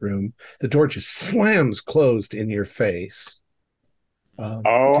your room, the door just slams closed in your face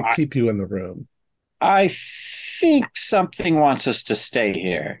to keep you in the room. I think something wants us to stay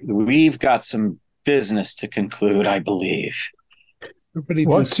here. We've got some business to conclude, I believe. Everybody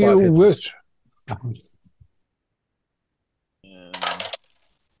what do you wish?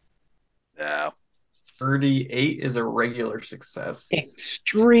 38 is a regular success.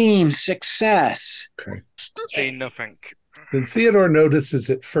 Extreme success. Okay. See nothing. Then Theodore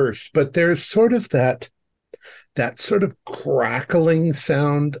notices it first, but there's sort of that sort of crackling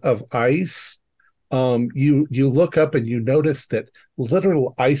sound of ice. You look up and you notice that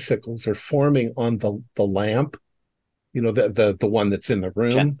literal icicles are forming on the lamp, the one that's in the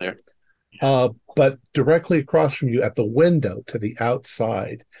room. But directly across from you at the window to the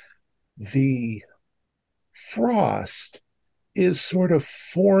outside, the frost is sort of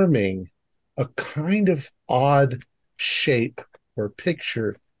forming a kind of odd shape or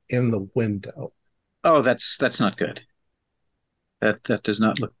picture in the window. Oh, that's not good. That does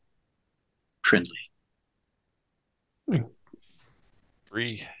not look friendly.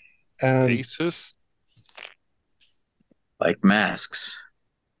 3 And faces? Like masks.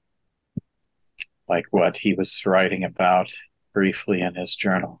 Like what he was writing about briefly in his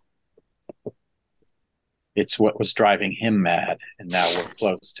journal. It's what was driving him mad, and now we're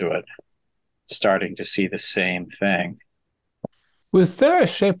close to it. Starting to see the same thing. Was there a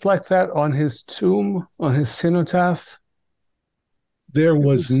shape like that on his tomb, on his cenotaph? there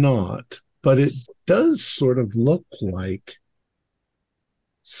was not, but it does sort of look like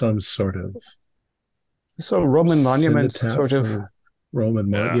some sort of So Roman monument, cenotaph sort of. or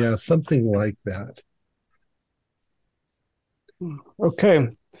Roman yeah, something like that. Okay,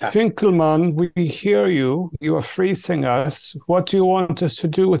 Finkelmann, we hear you. You are freezing us. What do you want us to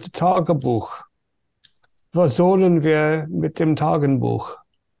do with the Tagebuch? Was sollen wir mit dem Tagebuch?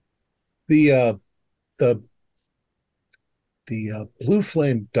 The blue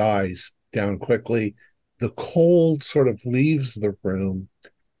flame dies down quickly. The cold sort of leaves the room.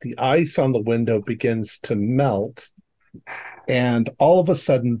 The ice on the window begins to melt. And all of a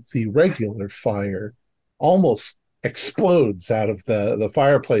sudden, the regular fire almost explodes out of the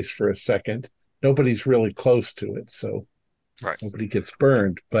fireplace for a second. Nobody's really close to it, so nobody gets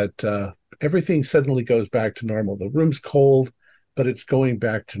burned. But everything suddenly goes back to normal. The room's cold, but it's going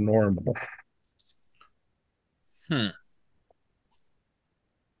back to normal.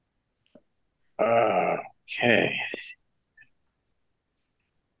 Okay.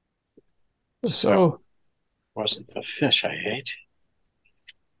 So wasn't the fish I ate?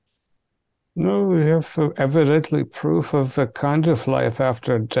 No, we have evidently proof of a kind of life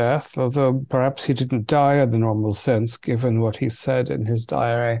after death, although perhaps he didn't die in the normal sense, given what he said in his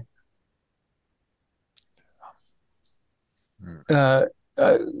diary. Are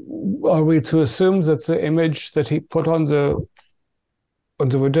we to assume that the image that he put on the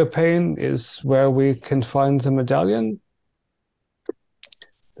window pane is where we can find the medallion?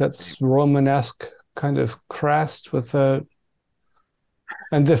 That's Romanesque, kind of crest with a...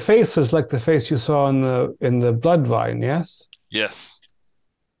 And the face was like the face you saw in the blood vine, yes? Yes.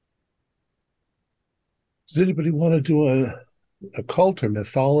 Does anybody want to do a cult or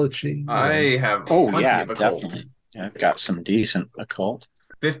mythology? I have plenty of occult. Definitely. Yeah, I've got some decent occult.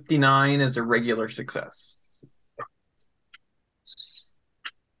 59 is a regular success.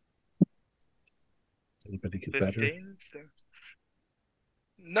 Anybody get better? 15?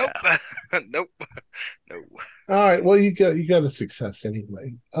 Nope. Nope. No. All right. Well, you got a success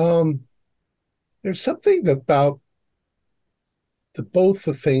anyway. There's something about both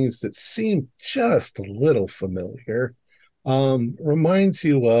the things that seem just a little familiar. Reminds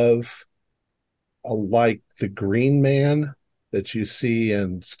you of like the Green Man that you see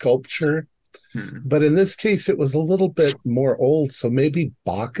in sculpture. But in this case, it was a little bit more old, so maybe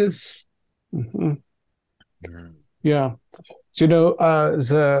Bacchus. Mm-hmm. Yeah. So,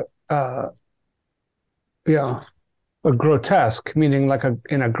 a grotesque, meaning like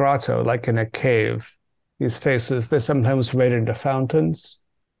in a grotto, like in a cave. These faces, they're sometimes made into fountains.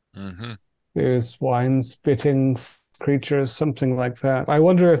 Mm-hmm. There's wine spitting creatures, something like that. I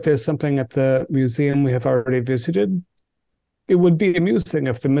wonder if there's something at the museum we have already visited. It would be amusing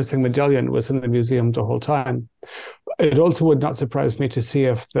if the missing medallion was in the museum the whole time. It also would not surprise me to see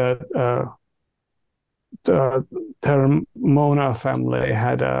if the Termona family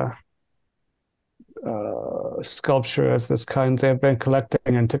had a sculpture of this kind. They've been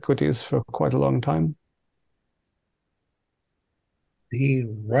collecting antiquities for quite a long time. The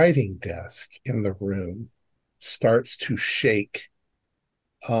writing desk in the room starts to shake.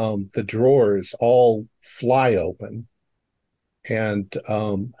 The drawers all fly open, and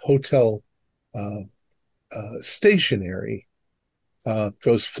hotel stationery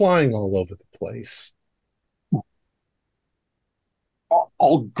goes flying all over the place.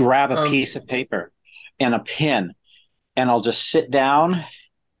 I'll grab a piece of paper and a pen, and I'll just sit down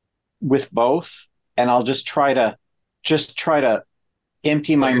with both, and I'll just try to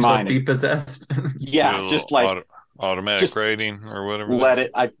empty my mind. Be possessed. Yeah, just like automatic writing or whatever. Let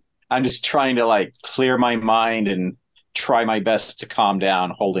it. I'm just trying to like clear my mind and try my best to calm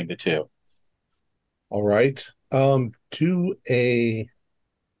down, holding the two. All right. Do a.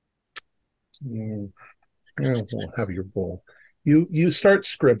 We'll have your roll. You start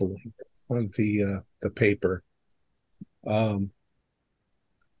scribbling on the paper,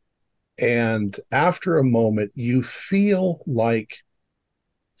 and after a moment, you feel like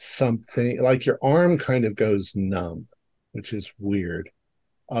something, like your arm kind of goes numb, which is weird.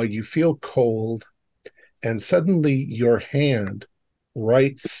 You feel cold, and suddenly your hand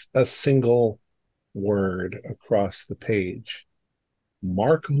writes a single word across the page: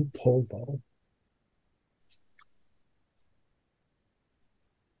 Marco Polo.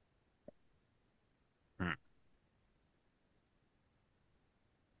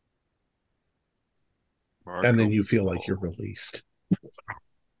 Marco and then you feel Polo. like you're released.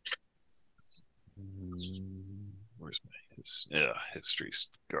 Where's my history's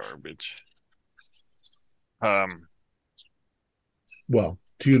garbage. Well,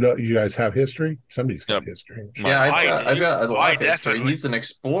 do you guys have history? Somebody's got history. Yeah, I've got a lot of history. Definitely. He's an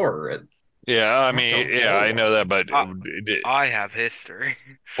explorer. Yeah, I mean, I know that, but I have history.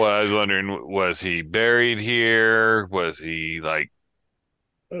 Well, I was wondering, was he buried here? Was he like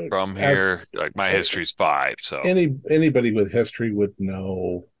from here? Like my history's 5, so anybody with history would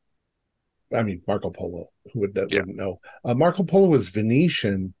know. I mean, Marco Polo wouldn't know. Marco Polo was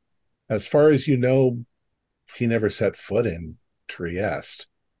Venetian. As far as you know, he never set foot in Trieste.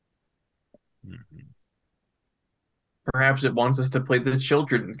 Mm-hmm. Perhaps it wants us to play the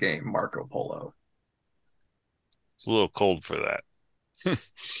children's game, Marco Polo. It's a little cold for that.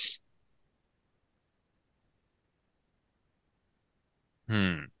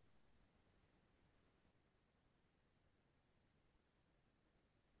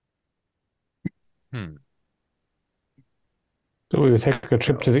 So we would take a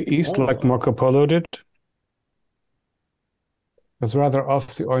trip to the east like Marco Polo did. It's rather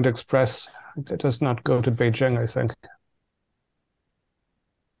off the Orient Express. It does not go to Beijing, I think.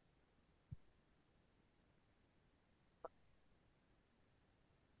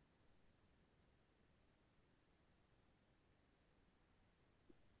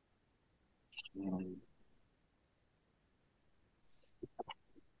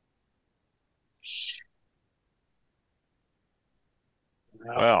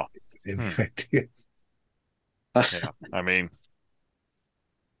 Well, any ideas? Yeah, I mean,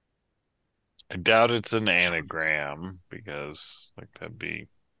 I doubt it's an anagram because like that'd be.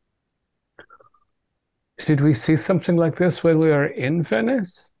 Did we see something like this when we were in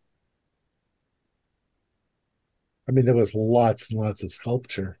Venice? I mean, there was lots and lots of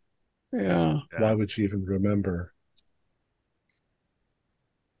sculpture. Yeah. Why would you even remember?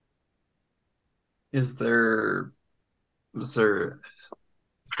 Was there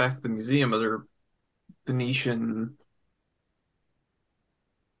back to the museum, is there Venetian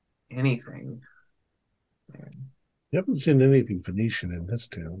anything? You haven't seen anything Venetian in this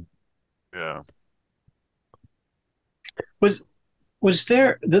town. Yeah. Was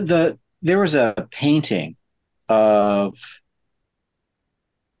there there was a painting of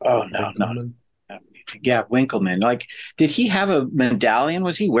Winkleman? Yeah, Winkleman. Like, did he have a medallion?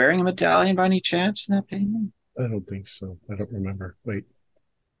 Was he wearing a medallion by any chance in that painting? I don't think so. I don't remember. Wait.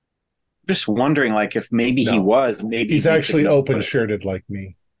 just wondering, like, if maybe he No. was, maybe He's we actually could know open what it- shirted like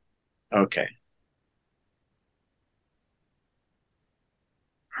me. Okay.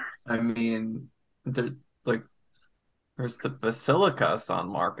 I mean, like there's the Basilica San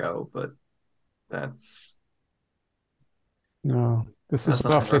Marco, but that's No, this is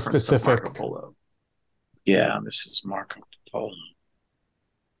not in awfully reference to Marco specific. Polo. Yeah, this is Marco Polo.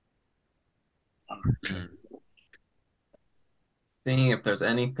 Hmm. Seeing if there's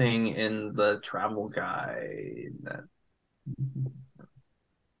anything in the travel guide that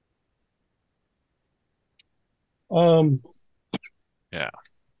Um, Yeah.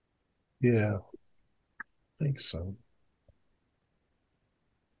 yeah, I think so.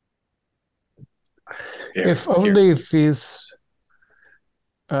 If only these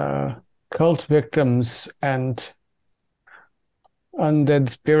cult victims and undead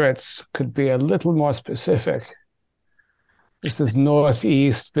spirits could be a little more specific. This is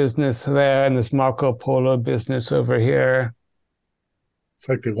Northeast business there, and this Marco Polo business over here. It's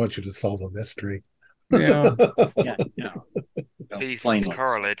like they want you to solve a mystery. Yeah. Yeah, Peace plain ones.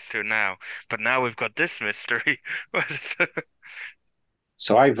 correlates to now, but now we've got this mystery.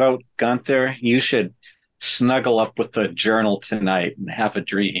 So I vote Gunther. You should snuggle up with the journal tonight and have a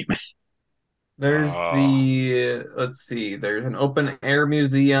dream. there's let's see, there's an open air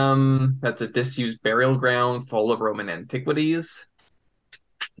museum that's a disused burial ground full of Roman antiquities.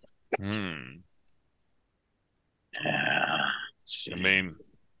 Hmm. Yeah. I mean,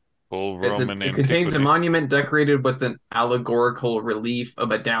 full It Roman contains a antiquities. monument decorated with an allegorical relief, a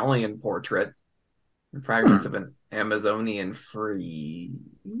medallion portrait, and fragments of an Amazonian free.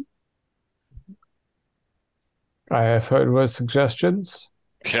 I have heard worse suggestions.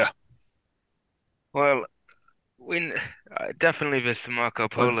 Yeah. Well, definitely this Marco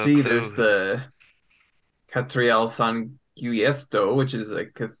Polo Let's see, there's clues. the Catriel San Giusto, which is a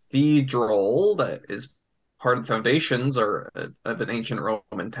cathedral that is part of the foundations of an ancient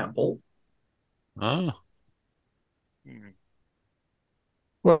Roman temple. Oh. Hmm.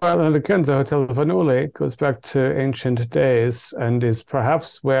 Well, and the Kenza Hotel Vanule goes back to ancient days and is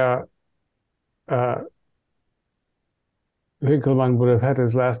perhaps where Winkelmann would have had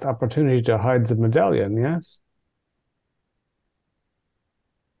his last opportunity to hide the medallion, yes?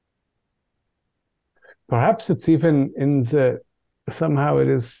 Perhaps it's even somehow it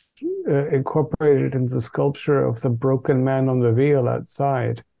is incorporated in the sculpture of the broken man on the wheel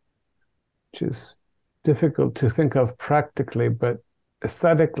outside, which is difficult to think of practically, but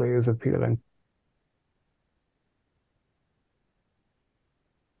aesthetically is appealing.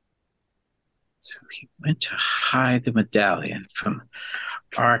 So he went to hide the medallion from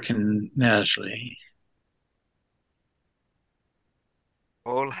Arkanajli.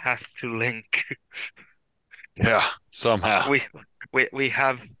 All has to link. Yeah. Somehow. We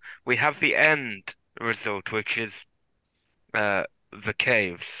have the end result, which is the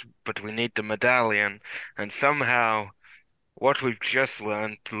caves, but we need the medallion, and somehow what we've just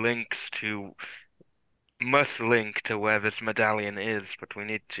learned must link to where this medallion is, but we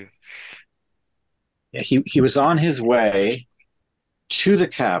need to. Yeah, he was on his way to the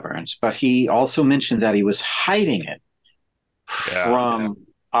caverns, but he also mentioned that he was hiding it from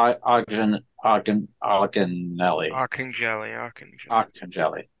Arganelli.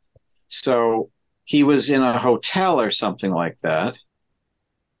 Arcangeli. So he was in a hotel or something like that.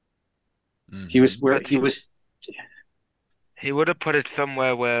 Mhm. He would have put it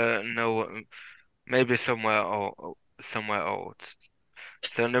somewhere where maybe somewhere old.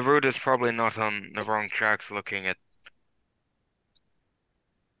 So Neruda's probably not on the wrong tracks looking at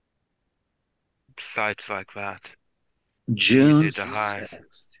sites like that. June Easy to hide.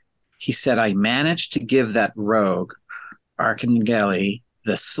 6th. He said, I managed to give that rogue, Arcangeli,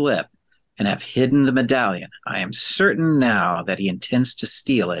 the slip and have hidden the medallion. I am certain now that he intends to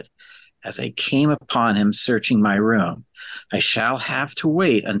steal it, as I came upon him searching my room. I shall have to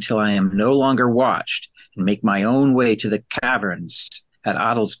wait until I am no longer watched and make my own way to the caverns at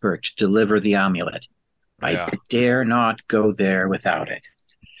Adelsberg to deliver the amulet. Yeah. I dare not go there without it.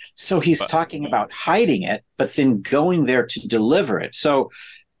 So he's talking about hiding it, but then going there to deliver it. So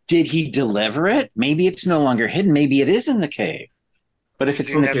did he deliver it? Maybe it's no longer hidden. Maybe it is in the cave. But if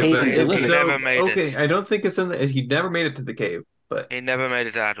it's in the cave and delivered, never made it. I don't think it's in the. He never made it to the cave, but He never made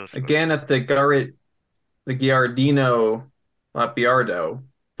it to Adelsberg. again at the Giardino Lappiardo,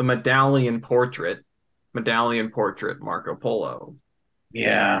 the medallion portrait Marco Polo.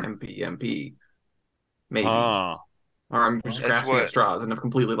 yeah. MP. Maybe. Or I'm just That's grasping what- at straws and I've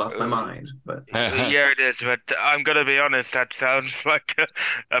completely lost my mind. But Yeah, it is, but I'm gonna be honest, that sounds like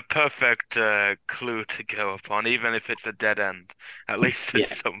a perfect clue to go upon, even if it's a dead end. At least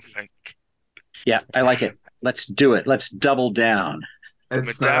it's something. Yeah, I like it. Let's do it. Let's double down.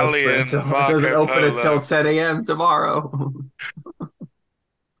 It's Medallion, it doesn't Marco open until Polo. 10 a.m. tomorrow.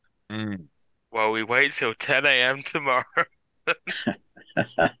 Well, we wait till 10 a.m. tomorrow.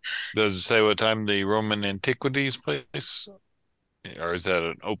 Does it say what time the Roman Antiquities place? Or is that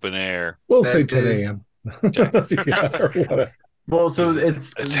an open air? We'll say That 10 is- a.m. Okay. Yeah, or whatever. Well, so Is it's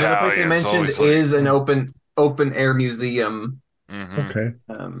the place I Italians mentioned always like- is an open air museum Okay.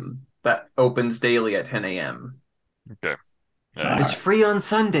 that opens daily at 10 a.m. Okay. It's free on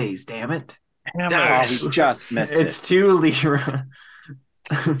Sundays, damn it. Oh, we just missed It's it. 2 lira.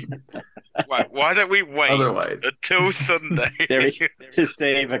 Why don't we wait Otherwise. until Sunday? There we to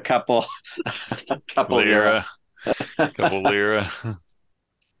save a couple lira. Couple lira.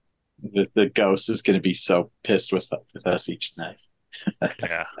 The ghost is going to be so pissed with us each night.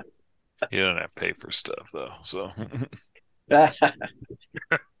 Yeah. You don't have to pay for stuff though, so.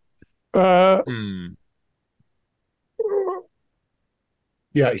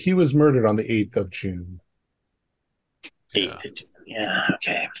 Yeah, he was murdered on the 8th of June. Yeah,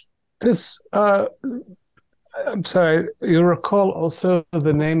 okay. This, I'm sorry, you recall also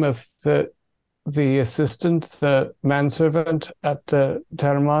the name of the assistant, the manservant at the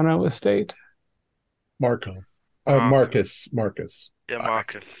Termano estate? Marco. Marcus. Marcus. Yeah,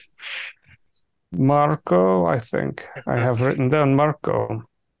 Marcus. Marco, I think. I have written down Marco.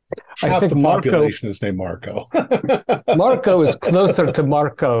 I Half think the population is named Marco. Marco is closer to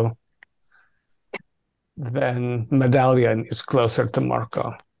Marco than Medallion is closer to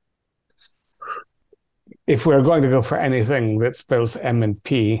Marco. If we're going to go for anything that spells M and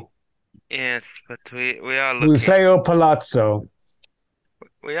P. Yes, but we are looking. Museo Palazzo.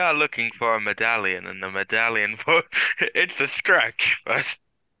 We are looking for a medallion, and the medallion it's a stretch, but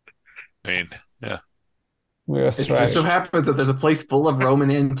I mean, yeah. Yes, It right. just so happens that there's a place full of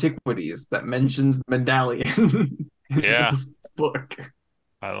Roman antiquities that mentions medallion in Yeah. this book.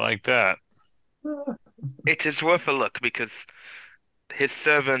 I like that. it is worth a look because his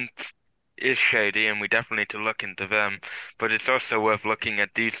servant is shady, and we definitely need to look into them. But it's also worth looking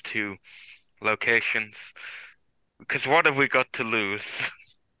at these two locations because what have we got to lose?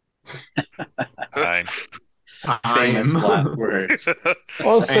 I Famous Time. last words.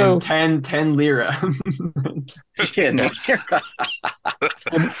 Also, And 10 lira. Yeah, no,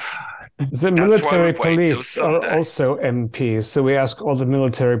 the military why we wait till police are Sunday. also MPs, so we ask all the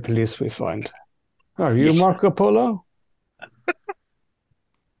military police we find. Are you Marco Polo?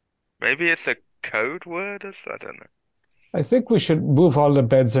 Maybe it's a code word, I don't know. I think we should move all the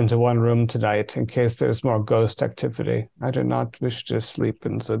beds into one room tonight in case there's more ghost activity. I do not wish to sleep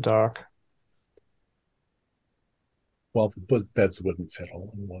in the dark. Well, the beds wouldn't fit all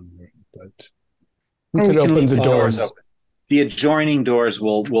in one room, but We could open the doors. open. The adjoining doors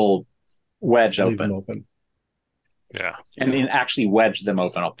will wedge leave them open. open. yeah. And then actually wedge them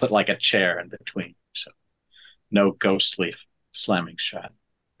open. I'll put like a chair in between. So no ghostly slamming shut.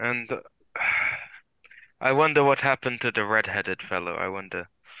 And I wonder what happened to the red-headed fellow. I wonder.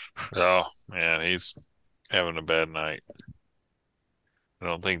 Oh, man, he's having a bad night. I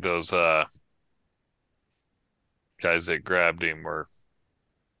don't think those guys that grabbed him were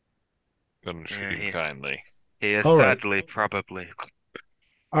going to treat him kindly. He is All right. sadly, probably.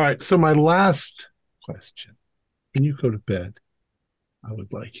 All right, so my last question. When you go to bed, I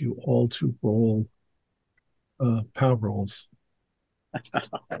would like you all to roll power rolls.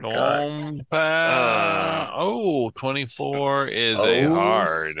 Oh, 24 is a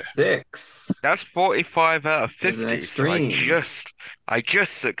hard. 6. That's 45 out of Is an 50. So extreme. I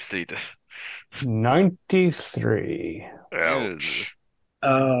just succeeded. 93. Ouch.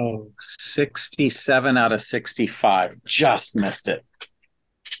 Oh, 67 out of 65. Just missed it.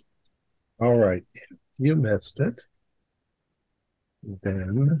 All right, you missed it.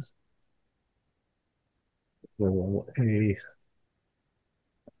 Then roll a,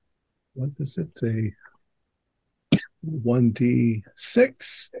 what is it? A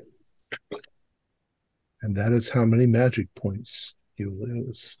 1d6. And that is how many magic points you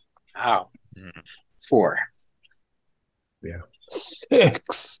lose. Wow. 4.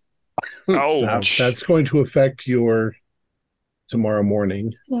 6. Ouch. That's going to affect your tomorrow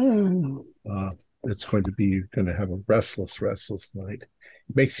morning. It's going to be, you're going to have a restless night.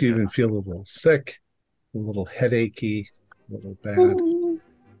 It makes you even feel a little sick, a little headachy, a little bad.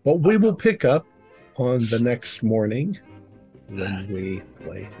 But we will pick up on the next morning when we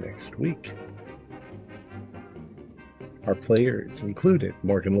play next week. Our players included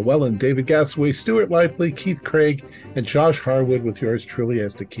Morgan Llewellyn, David Gassaway, Stuart Lively, Keith Craig, and Josh Harwood, with yours truly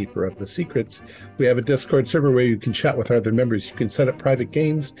as the keeper of the secrets. We have a Discord server where you can chat with other members, you can set up private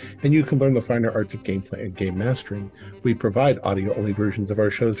games, and you can learn the finer arts of gameplay and game mastering. We provide audio-only versions of our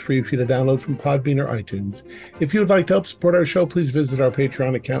shows free for you to download from Podbean or iTunes. If you would like to help support our show, please visit our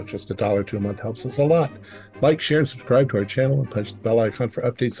Patreon account. Just $1 a month helps us a lot. Like, share, and subscribe to our channel, and punch the bell icon for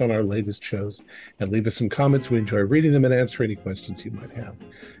updates on our latest shows. And leave us some comments. We enjoy reading them and answer any questions you might have.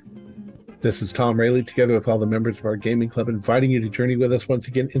 This is Tom Rayleigh, together with all the members of our gaming club, inviting you to journey with us once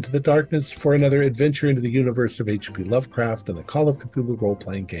again into the darkness for another adventure into the universe of H.P. Lovecraft and the Call of Cthulhu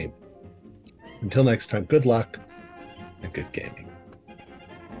role-playing game. Until next time, good luck and good gaming.